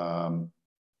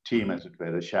team, as it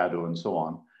were, the shadow and so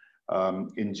on,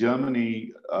 in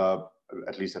Germany,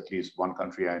 at least one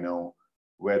country I know,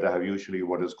 where they have usually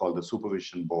what is called the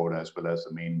supervision board as well as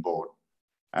the main board.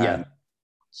 And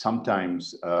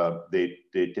sometimes they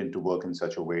tend to work in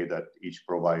such a way that each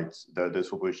provides, the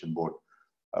supervision board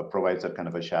provides that kind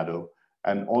of a shadow.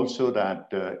 And also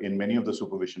that in many of the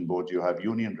supervision boards, you have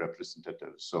union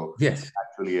representatives. So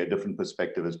actually a different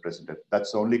perspective is presented.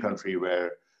 That's the only country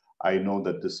where I know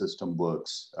that the system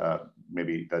works.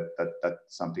 Maybe that's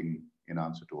something in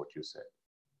answer to what you said.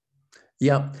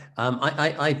 Yeah,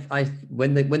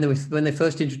 when they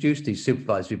first introduced these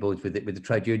supervisory boards with the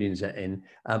trade unions in,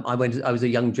 I was a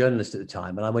young journalist at the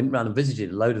time, and I went around and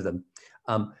visited a load of them.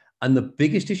 And the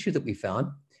biggest issue that we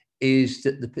found is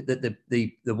that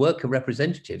the worker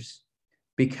representatives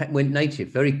went native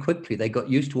very quickly. They got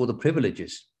used to all the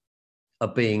privileges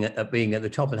of being at the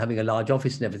top and having a large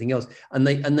office and everything else, and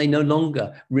they no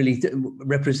longer really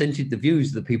represented the views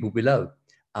of the people below,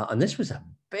 and this was a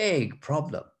big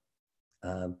problem.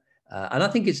 And I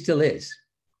think it still is,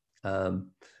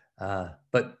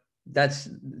 but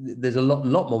there's a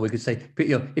lot more we could say.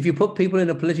 You know, if you put people in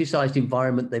a politicized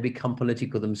environment, they become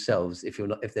political themselves if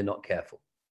they're not careful.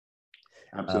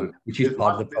 Absolutely, which is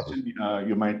part of the problem.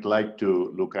 You might like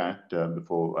to look at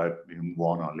before I move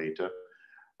on or later.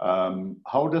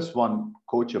 How does one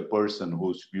coach a person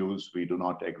whose views we do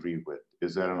not agree with?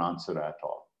 Is there an answer at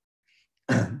all?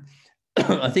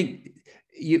 I think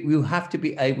you have to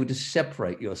be able to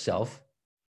separate yourself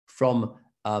from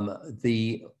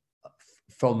firstly,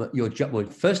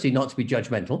 not to be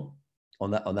judgmental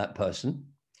on that person,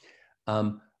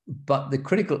 but the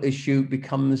critical issue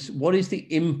becomes, what is the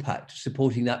impact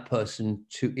supporting that person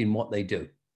in what they do?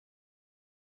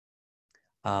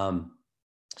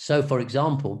 So, for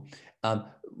example,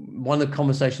 one of the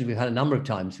conversations we've had a number of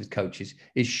times with coaches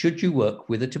is, should you work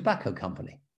with a tobacco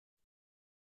company?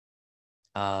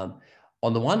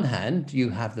 On the one hand, you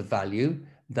have the value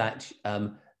that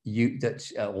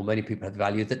or many people have the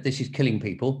value that this is killing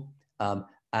people,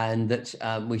 and that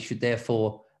we should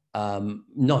therefore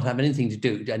not have anything to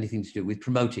do with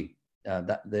promoting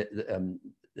the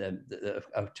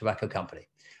tobacco company.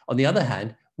 On the other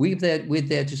hand, we're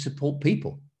there to support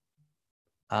people,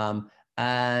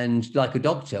 and like a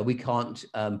doctor, we can't.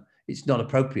 It's not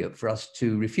appropriate for us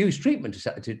to refuse treatment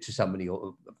to somebody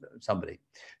or somebody.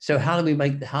 So how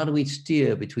do we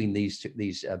steer between these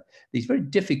very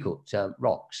difficult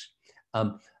rocks?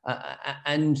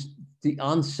 And the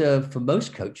answer for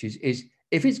most coaches is,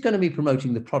 if it's going to be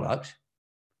promoting the product,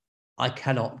 I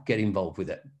cannot get involved with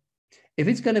it. If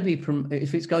it's going to be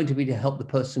to help the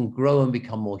person grow and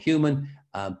become more human,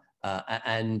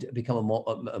 and become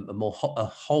a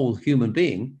whole human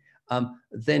being,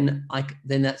 then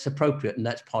that's appropriate, and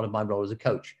that's part of my role as a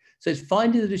coach. So it's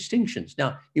finding the distinctions.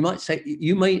 Now, you might say,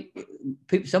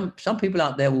 some people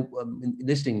out there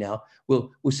listening now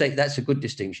will say that's a good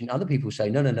distinction. Other people say,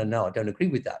 no, I don't agree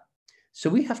with that. So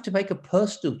we have to make a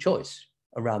personal choice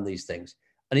around these things,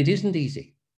 and it isn't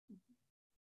easy.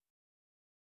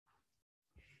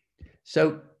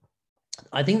 So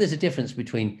I think there's a difference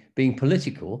between being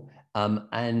political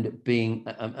and being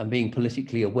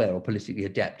politically aware or politically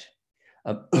adept.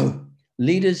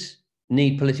 Leaders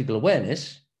need political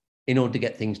awareness in order to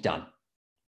get things done.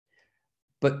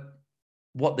 But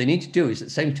what they need to do is at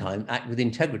the same time act with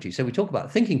integrity. So we talk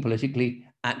about thinking politically,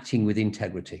 acting with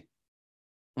integrity.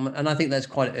 And I think that's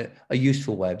quite a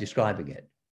useful way of describing it.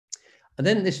 And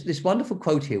then this wonderful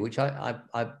quote here, which I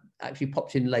actually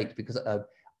popped in late because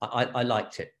I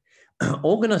liked it.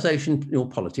 Organizational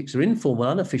politics are informal,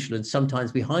 unofficial, and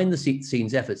sometimes behind the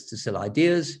scenes efforts to sell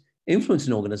ideas, influence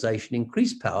an organization,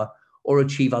 increase power, or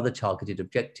achieve other targeted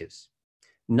objectives.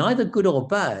 Neither good or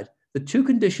bad, the two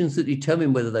conditions that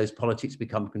determine whether those politics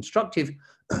become constructive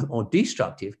or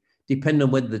destructive depend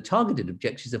on whether the targeted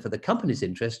objectives are for the company's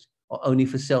interest or only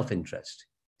for self-interest,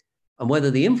 and whether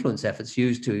the influence efforts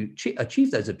used to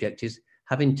achieve those objectives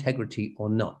have integrity or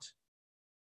not.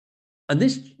 And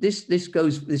this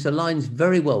aligns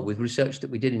very well with research that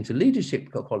we did into leadership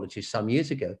qualities some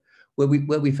years ago, where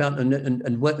we found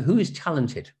who is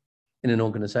talented in an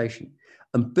organization.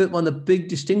 And one of the big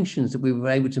distinctions that we were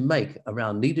able to make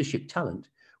around leadership talent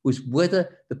was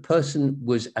whether the person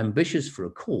was ambitious for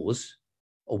a cause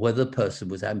or whether the person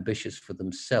was ambitious for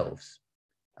themselves.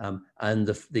 And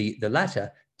the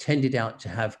latter tended out to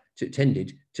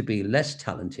tended to be less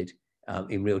talented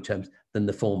in real terms than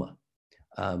the former.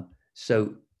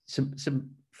 So some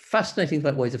fascinating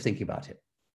ways of thinking about it.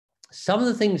 Some of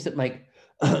the things that make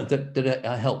that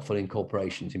are helpful in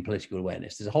corporations in political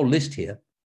awareness. There's a whole list here.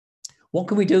 What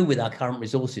can we do with our current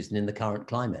resources and in the current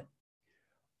climate?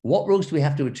 What rules do we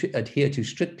have to adhere to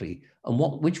strictly, and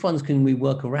which ones can we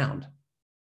work around,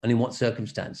 and in what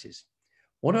circumstances?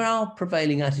 What are our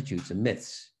prevailing attitudes and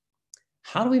myths?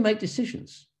 How do we make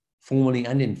decisions, formally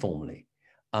and informally?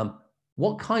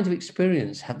 What kinds of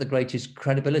experience have the greatest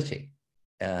credibility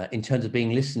in terms of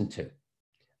being listened to,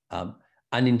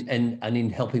 and in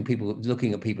helping people,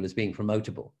 looking at people as being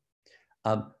promotable?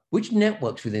 Which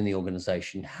networks within the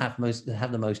organization have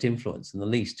the most influence and the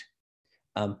least?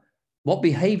 What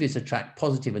behaviors attract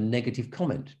positive and negative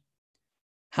comment?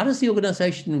 How does the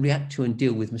organization react to and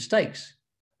deal with mistakes?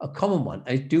 A common one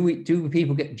is, do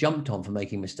people get jumped on for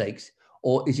making mistakes,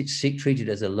 or is it treated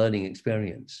as a learning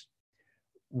experience?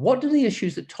 What are the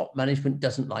issues that top management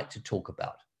doesn't like to talk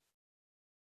about?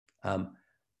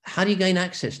 How do you gain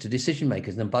access to decision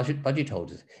makers and budget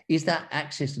holders? Is that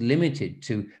access limited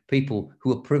to people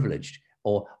who are privileged,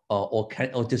 or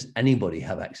does anybody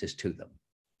have access to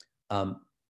them?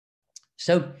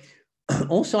 So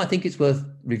also, I think it's worth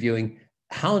reviewing,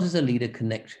 how does a leader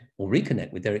connect or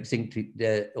reconnect with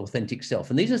their authentic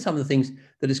self? And these are some of the things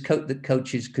that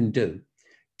coaches can do.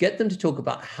 Get them to talk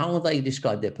about how they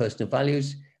describe their personal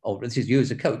values, or this is you as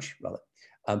a coach,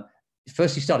 rather.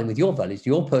 Firstly, starting with your values,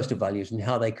 your personal values, and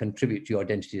how they contribute to your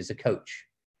identity as a coach.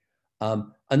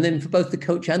 And then for both the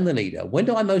coach and the leader, when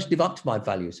do I most live up to my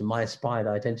values and my aspired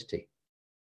identity?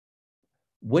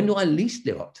 When do I least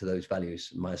live up to those values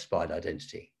and my aspired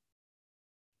identity?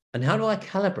 And how do I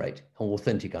calibrate how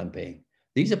authentic I'm being?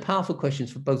 These are powerful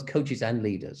questions for both coaches and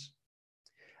leaders.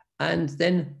 And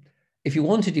then if you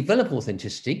want to develop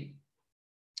authenticity,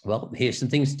 well, here's some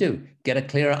things to do. Get a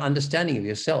clearer understanding of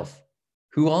yourself.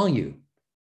 Who are you?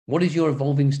 What is your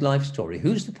evolving life story?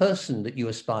 Who's the person that you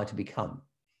aspire to become?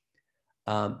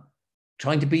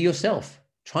 Trying to be yourself.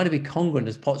 Try to be congruent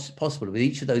as possible with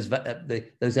each of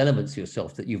those elements of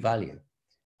yourself that you value.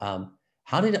 I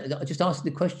just ask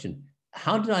the question,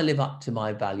 how did I live up to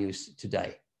my values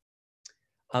today?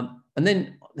 And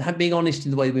then being honest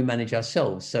in the way we manage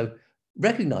ourselves. So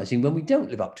recognizing when we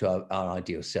don't live up to our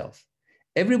ideal self.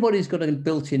 Everybody's got a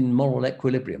built-in moral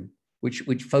equilibrium, which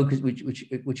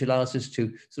allows us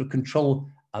to sort of control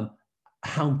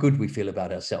how good we feel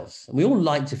about ourselves. And we all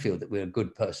like to feel that we're a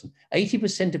good person.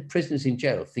 80% of prisoners in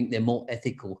jail think they're more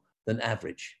ethical than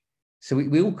average. So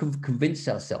we all convince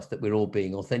ourselves that we're all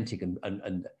being authentic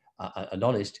and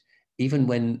honest, even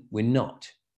when we're not.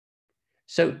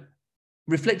 So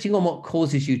reflecting on what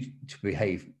causes you to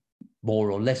behave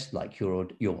more or less like your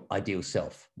ideal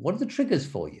self. What are the triggers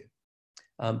for you?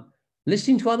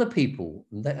 Listening to other people,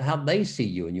 how they see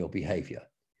you and your behavior.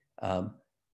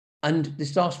 And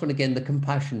this last one again, the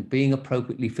compassion, being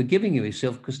appropriately forgiving of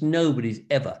yourself, because nobody's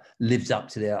ever lives up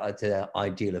to their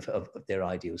ideal of their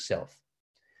ideal self.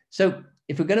 So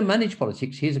if we're going to manage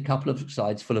politics, here's a couple of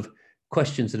slides full of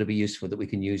questions that will be useful that we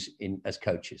can use as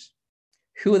coaches.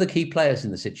 Who are the key players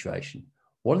in the situation?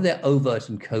 What are their overt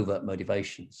and covert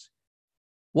motivations?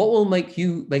 What will make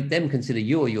them consider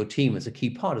you or your team as a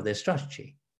key part of their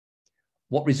strategy?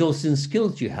 What resources and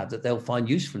skills do you have that they'll find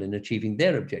useful in achieving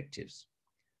their objectives?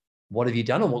 What have you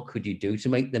done, or what could you do to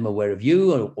make them aware of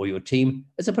you or your team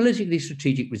as a politically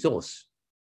strategic resource?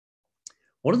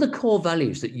 What are the core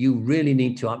values that you really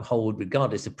need to uphold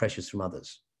regardless of pressures from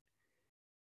others?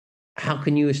 How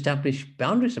can you establish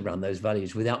boundaries around those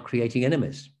values without creating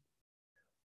enemies?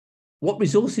 What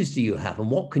resources do you have,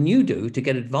 and what can you do to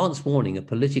get advance warning of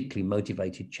politically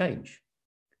motivated change?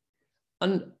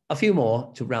 And a few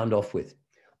more to round off with.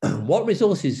 What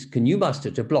resources can you muster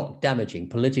to block damaging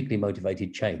politically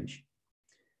motivated change?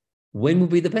 When would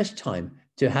be the best time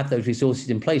to have those resources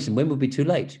in place, and when would be too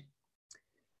late?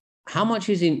 How much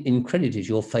is in credit is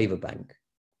your favor bank?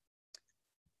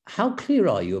 How clear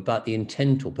are you about the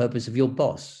intent or purpose of your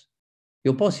boss,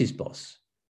 your boss's boss,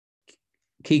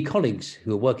 key colleagues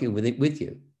who are working with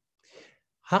you?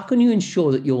 How can you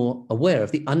ensure that you're aware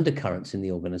of the undercurrents in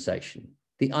the organization,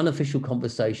 the unofficial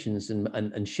conversations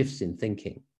and shifts in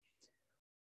thinking?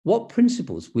 What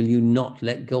principles will you not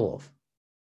let go of?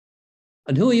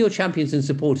 And who are your champions and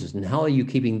supporters, and how are you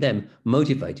keeping them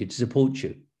motivated to support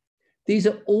you? These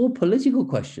are all political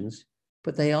questions,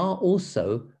 but they are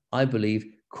also, I believe,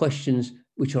 questions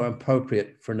which are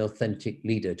appropriate for an authentic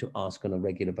leader to ask on a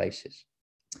regular basis.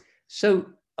 So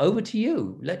over to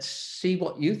you. Let's see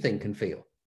what you think and feel.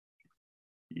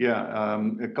 Yeah,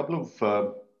 a couple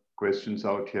of questions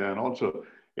out here. And also,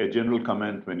 A general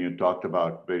comment when you talked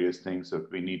about various things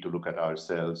that we need to look at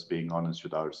ourselves, being honest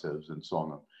with ourselves, and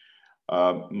so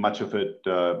on. Much of it,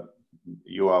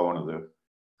 you are one of the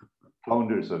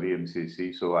founders of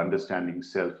EMCC, so understanding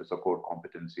self is a core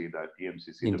competency that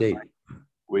EMCC Indeed. defined,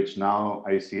 which now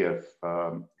ICF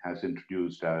has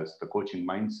introduced as the coaching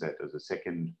mindset as a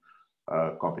second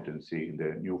competency in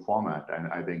the new format. And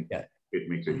I think it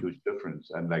makes a huge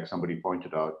difference. And like somebody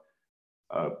pointed out,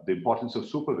 the importance of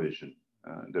supervision,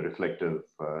 the reflective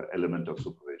element of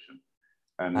supervision.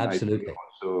 And absolutely. I think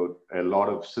also a lot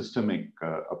of systemic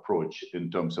approach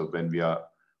in terms of when we are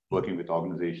working with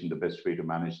organization, the best way to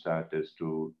manage that is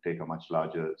to take a much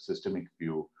larger systemic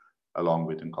view along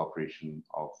with incorporation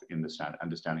of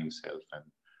understanding self and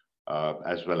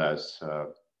as well as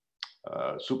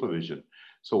supervision.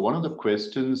 So one of the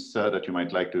questions that you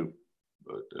might like to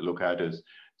look at is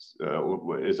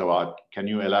about, can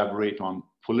you elaborate on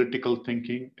political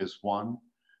thinking is one.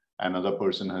 Another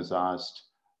person has asked,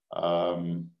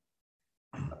 there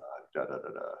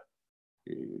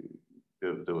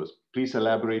was, please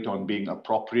elaborate on being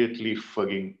appropriately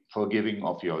forgiving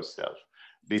of yourself.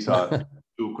 These are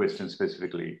two questions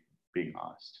specifically being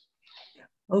asked.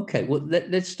 Okay, well,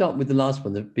 let's start with the last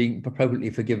one, the being appropriately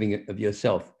forgiving of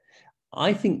yourself.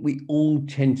 I think we all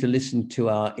tend to listen to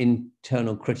our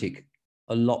internal critic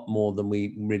a lot more than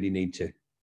we really need to.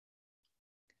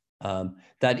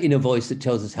 That inner voice that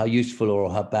tells us how useful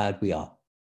or how bad we are.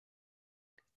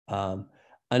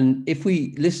 And if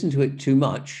we listen to it too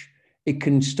much, it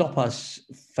can stop us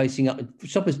facing up,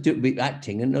 stop us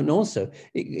acting, and also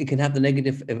it can have the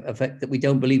negative effect that we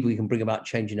don't believe we can bring about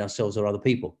change in ourselves or other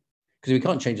people. Because if we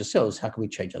can't change ourselves, how can we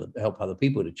help other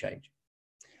people to change?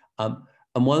 And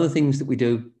one of the things that we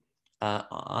do,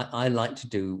 I like to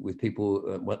do with people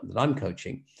that I'm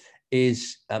coaching,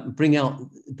 is bring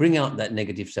out that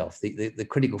negative self, the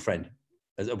critical friend,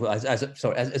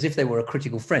 as if they were a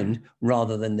critical friend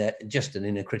rather than they're just an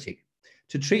inner critic.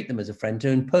 To treat them as a friend,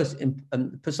 to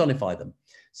personify them,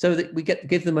 so that we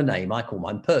give them a name. I call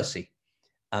mine Percy.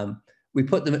 We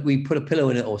put a pillow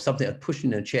in it or something, a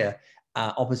cushion in a chair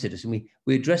opposite us, and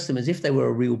we address them as if they were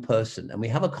a real person, and we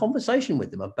have a conversation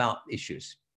with them about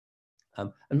issues.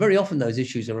 And very often those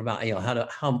issues are about,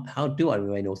 how do I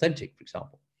remain authentic, for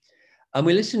example. And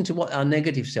we listen to what our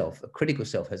negative self, a critical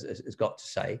self, has got to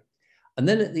say, and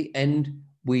then at the end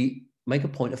we make a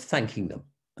point of thanking them.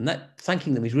 And that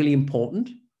thanking them is really important.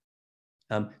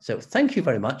 So thank you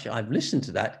very much. I've listened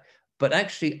to that, but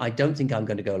actually I don't think I'm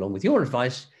going to go along with your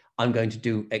advice. I'm going to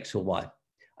do X or Y.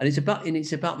 And it's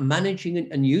about managing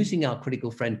and using our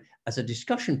critical friend as a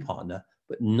discussion partner,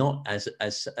 but not as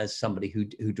somebody who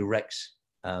directs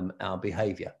our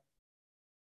behavior.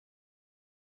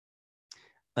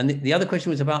 And the other question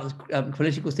was about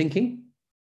political thinking.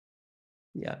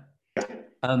 Yeah.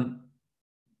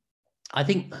 I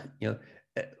think,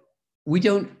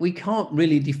 we can't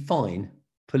really define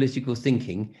political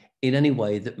thinking in any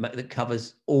way that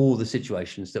covers all the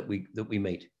situations that we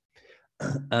meet.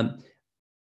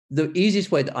 The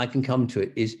easiest way that I can come to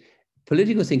it is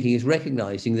political thinking is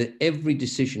recognizing that every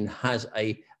decision has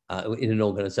in an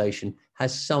organization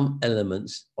has some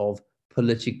elements of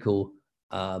political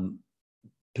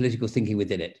thinking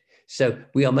within it. So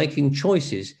we are making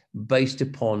choices based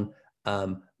upon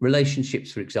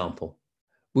relationships, for example.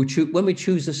 When we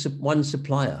choose one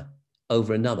supplier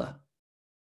over another,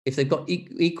 if they've got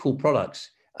equal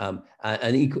products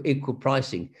and equal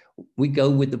pricing, we go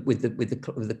with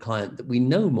the client that we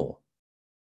know more,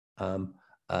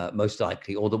 most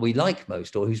likely, or that we like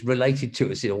most, or who's related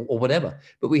to us, or whatever.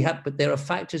 But there are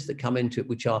factors that come into it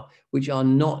which are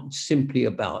not simply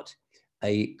about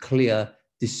a clear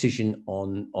decision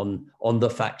on the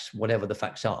facts, whatever the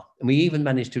facts are. And we even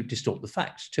manage to distort the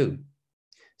facts too.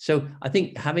 So I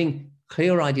think having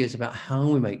clear ideas about how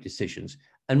we make decisions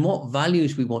and what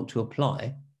values we want to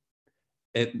apply,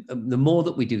 the more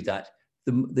that we do that,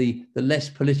 the less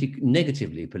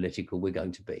negatively political we're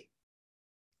going to be.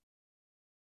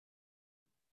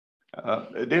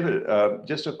 David,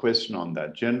 just a question on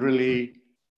that. Generally,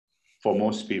 for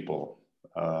most people,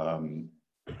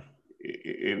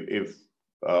 if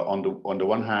on the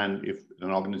one hand, if an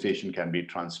organization can be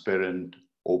transparent,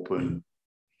 open,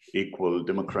 equal,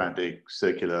 democratic,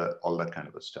 circular, all that kind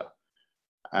of stuff,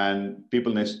 and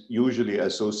people usually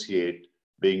associate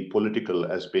being political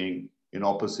as being in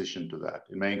opposition to that.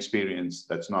 In my experience,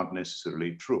 that's not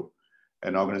necessarily true.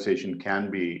 An organization can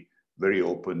be very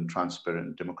open,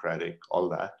 transparent, democratic, all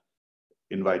that,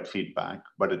 invite feedback,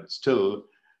 but it's still,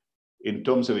 in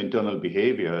terms of internal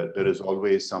behavior, there is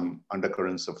always some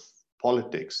undercurrents of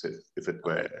politics, if it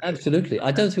were. Absolutely.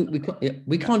 I don't think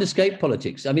we can't escape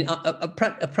politics. I mean, a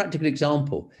practical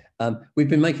example. We've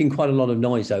been making quite a lot of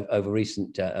noise over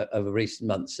recent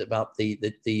months about the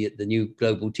new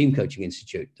Global Team Coaching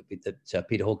Institute that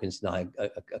Peter Hawkins and I are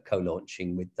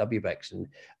co-launching with WBEX, and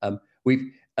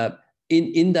we've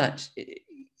in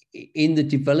the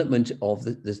development of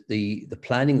the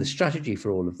planning, the strategy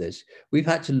for all of this, we've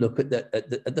had to look at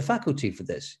the faculty for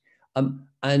this,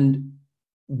 and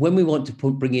when we want to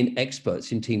bring in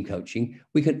experts in team coaching,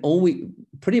 we can always,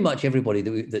 pretty much everybody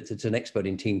that's an expert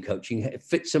in team coaching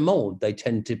fits a mold. They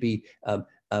tend to be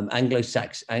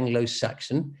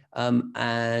Anglo-Saxon,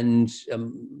 and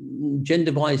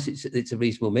gender-wise, it's a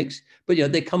reasonable mix.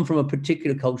 But they come from a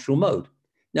particular cultural mode.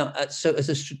 Now, so as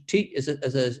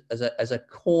a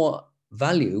core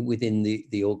value within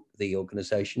the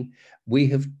organization, we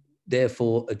have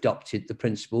therefore adopted the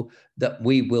principle that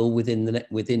we will, within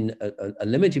a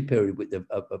limited period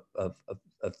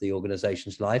of the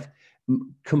organization's life,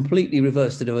 completely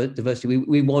reverse the diversity.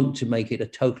 We want to make it a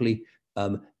totally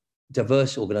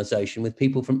diverse organization with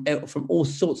people from all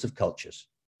sorts of cultures,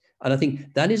 and I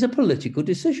think that is a political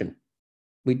decision.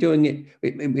 We're doing it.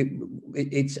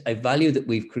 It's a value that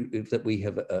we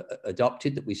have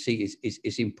adopted, that we see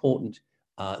is important,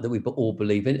 that we all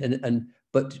believe in,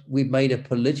 but we've made a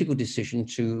political decision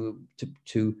to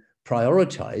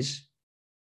prioritize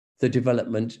the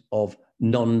development of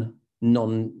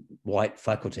non-white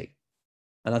faculty,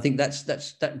 and I think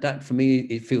that for me,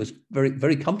 it feels very,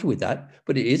 very comfortable with that.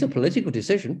 But it is a political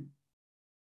decision.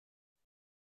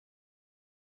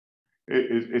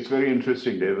 It's very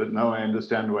interesting, David. Now I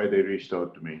understand why they reached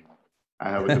out to me. I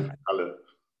have a different color.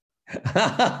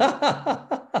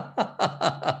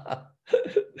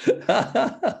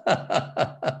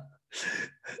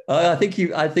 I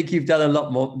think you've done a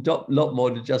lot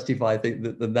more to justify, I think,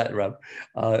 than that, Ram.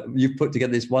 You've put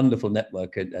together this wonderful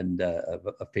network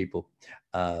of people,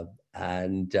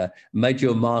 and made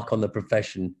your mark on the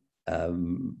profession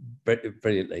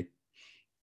brilliantly.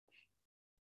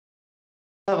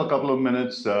 I have a couple of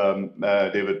minutes,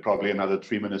 David, probably another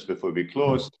 3 minutes before we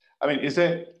close. I mean, is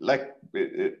there like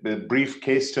a brief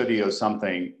case study or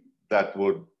something that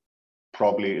would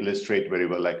probably illustrate very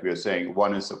well, like we are saying?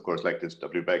 One is, of course, like this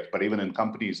WBEX, but even in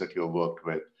companies that you've worked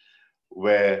with,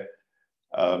 where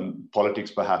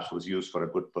politics perhaps was used for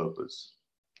a good purpose.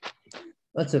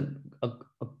 That's a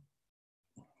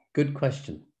good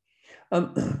question.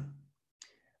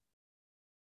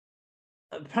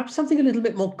 Perhaps something a little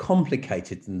bit more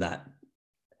complicated than that.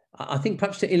 I think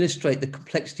perhaps to illustrate the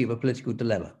complexity of a political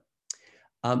dilemma.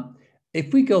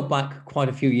 If we go back quite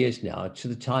a few years now to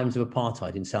the times of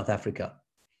apartheid in South Africa,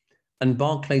 and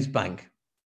Barclays Bank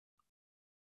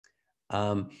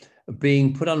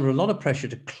being put under a lot of pressure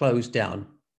to close down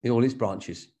all its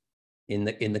branches in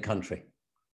the country,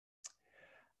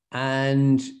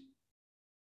 and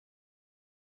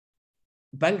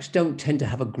banks don't tend to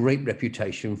have a great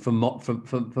reputation for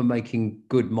making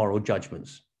good moral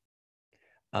judgments,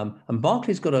 and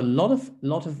Barclays got a lot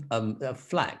of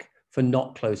flack for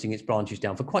not closing its branches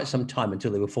down for quite some time,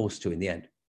 until they were forced to in the end.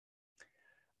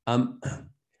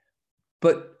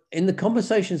 But in the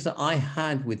conversations that I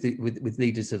had with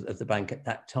leaders of the bank at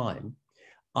that time,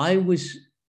 I was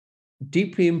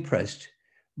deeply impressed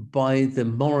by the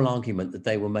moral argument that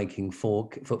they were making for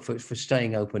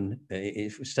staying open,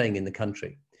 for staying in the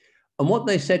country. And what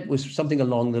they said was something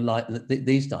along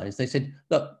these lines. They said,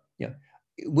 look,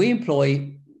 we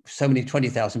employ so many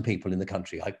 20,000 people in the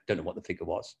country. I don't know what the figure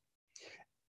was.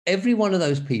 Every one of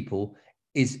those people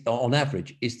is, on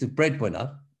average, is the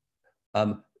breadwinner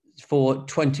for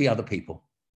 20 other people.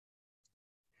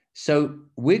 So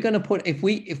we're going to put, if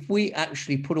we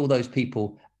actually put all those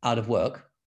people out of work,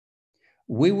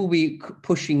 we will be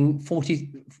pushing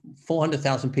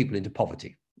 400,000 people into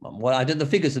poverty. Well, the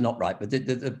figures are not right, but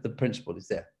the principle is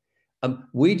there.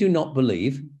 We do not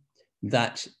believe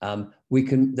that we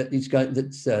can, that's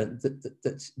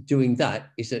doing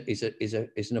that is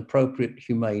an appropriate,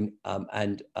 humane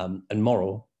and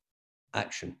moral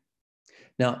action.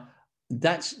 Now,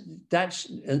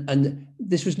 and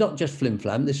this was not just flim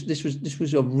flam. This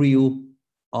was a real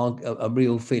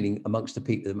feeling amongst the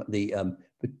people,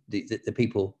 the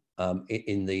people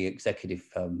in the executive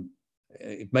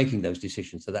making those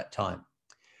decisions at that time.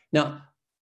 Now,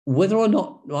 whether or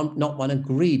not one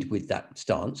agreed with that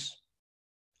stance,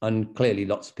 and clearly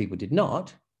lots of people did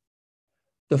not,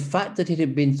 the fact that it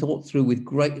had been thought through with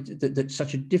that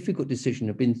such a difficult decision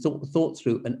had been thought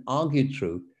through and argued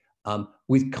through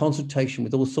with consultation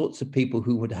with all sorts of people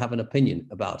who would have an opinion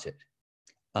about it,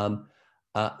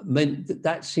 meant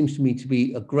that seems to me to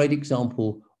be a great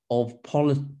example of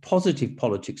positive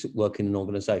politics at work in an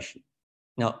organization.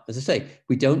 Now, as I say,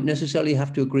 we don't necessarily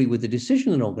have to agree with the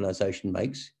decision an organization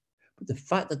makes, but the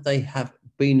fact that they have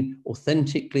been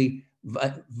authentically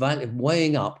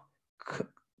weighing up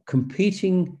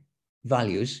competing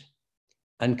values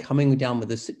and coming down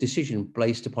with a decision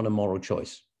based upon a moral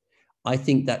choice. I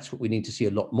think that's what we need to see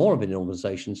a lot more of in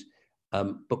organizations,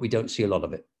 but we don't see a lot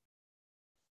of it.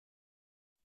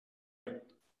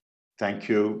 Thank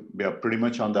you. We are pretty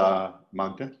much on the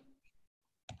mountain.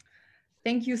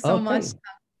 Thank you so much.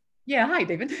 Yeah, hi,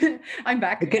 David. I'm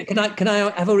back. Can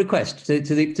I have a request to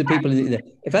people in there?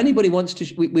 If anybody wants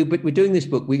to, we're doing this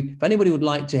book. If anybody would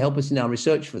like to help us in our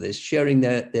research for this, sharing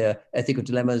their ethical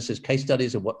dilemmas as case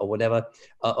studies or whatever,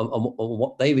 or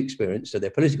what they've experienced, or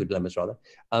their political dilemmas rather,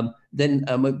 then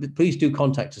please do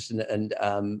contact us, and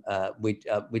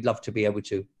we'd love to be able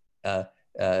to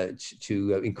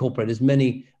incorporate as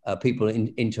many people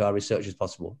into our research as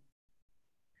possible.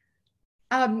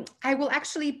 I will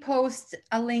actually post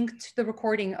a link to the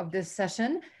recording of this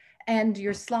session and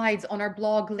your slides on our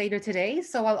blog later today.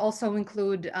 So I'll also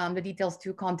include the details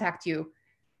to contact you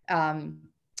on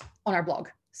our blog,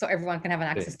 so everyone can have an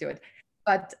access to it.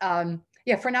 But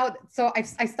yeah, for now, so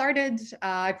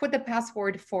I put the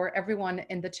password for everyone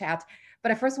in the chat,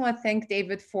 but I first want to thank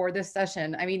David for this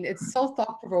session. I mean, it's so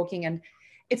thought-provoking, and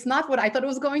it's not what I thought it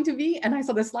was going to be, and I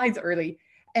saw the slides early.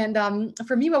 And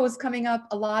for me, what was coming up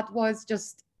a lot was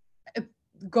just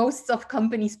ghosts of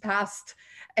companies past,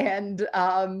 and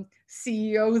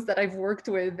CEOs that I've worked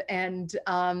with, and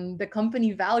the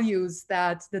company values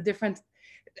that the different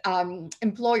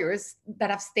employers that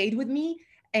have stayed with me.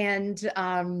 And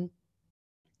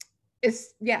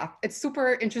it's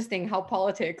super interesting how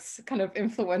politics kind of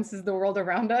influences the world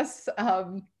around us.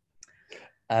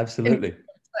 Absolutely.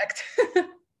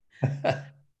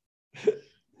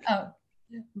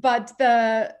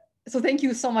 So thank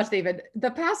you so much, David.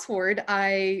 The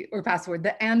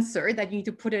answer that you need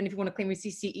to put in if you want to claim your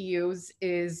CCEUs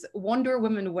is Wonder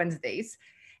Women Wednesdays.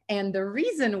 And the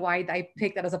reason why I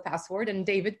picked that as a password, and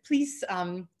David, please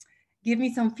give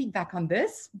me some feedback on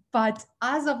this, but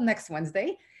as of next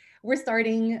Wednesday, we're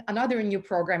starting another new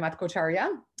program at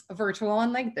Cocharia, a virtual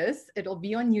one like this. It'll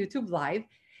be on YouTube Live,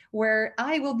 where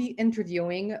I will be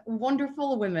interviewing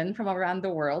wonderful women from around the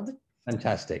world.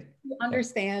 Fantastic. To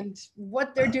understand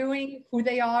what they're doing, who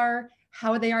they are,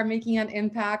 how they are making an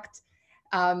impact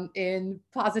in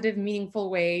positive, meaningful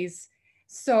ways.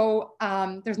 So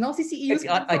there's no CCEUs.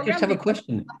 I just have a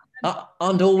question.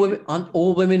 Aren't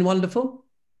all women wonderful?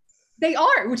 They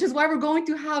are, which is why we're going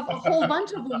to have a whole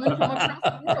bunch of women from across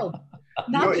the world.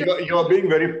 You're being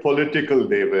very political,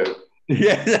 David.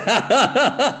 Yeah.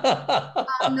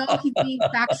 No, he's being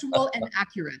factual and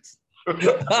accurate.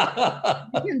 You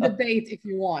can debate if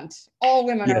you want. All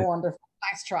women are wonderful.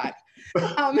 Nice try.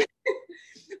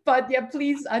 But yeah,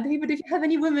 please, David, if you have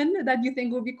any women that you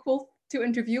think would be cool to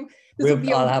interview,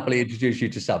 I'll happily introduce you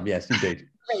to some. Yes, indeed.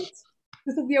 Great.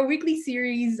 This will be a weekly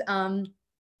series,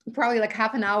 probably like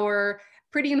half an hour,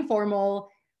 pretty informal,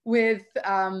 with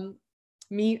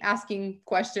me asking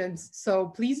questions. So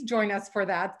please join us for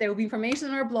that. There will be information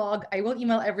on our blog. I will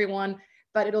email everyone,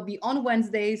 but it'll be on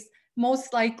Wednesdays,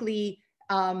 most likely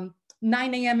 9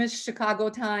 a.m.-ish Chicago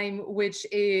time, which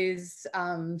is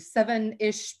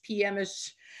 7-ish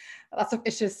p.m.-ish, lots of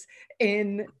ishes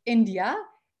in India.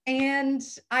 And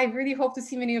I really hope to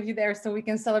see many of you there so we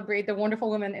can celebrate the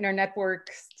wonderful women in our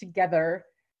networks together.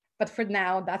 But for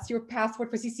now, that's your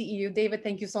password for CCEU. David,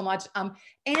 thank you so much.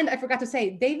 And I forgot to say,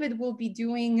 David will be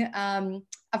doing a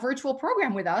virtual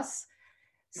program with us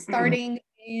starting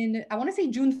in, I want to say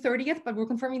June 30th, but we're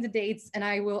confirming the dates, and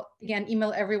I will again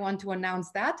email everyone to announce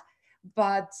that.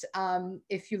 But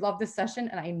if you love this session,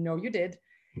 and I know you did,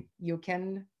 you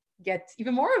can get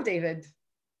even more of David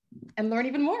and learn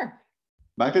even more.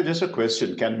 Michael, just a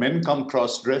question. Can men come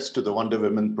cross-dressed to the Wonder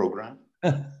Women program?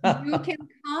 You can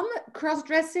come.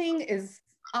 Cross-dressing is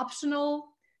optional.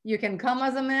 You can come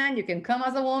as a man, you can come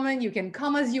as a woman, you can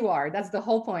come as you are. That's the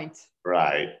whole point.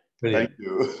 Right. Brilliant. Thank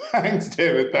you. Thanks,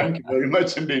 David. Thank you very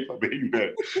much indeed for being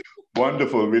there.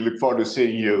 Wonderful. We look forward to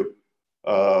seeing you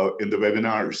in the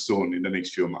webinar soon in the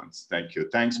next few months. Thank you.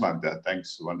 Thanks, Magda.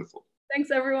 Thanks. Wonderful.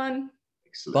 Thanks, everyone.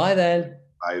 Excellent. Bye then.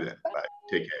 Bye then. Bye.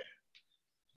 Take care.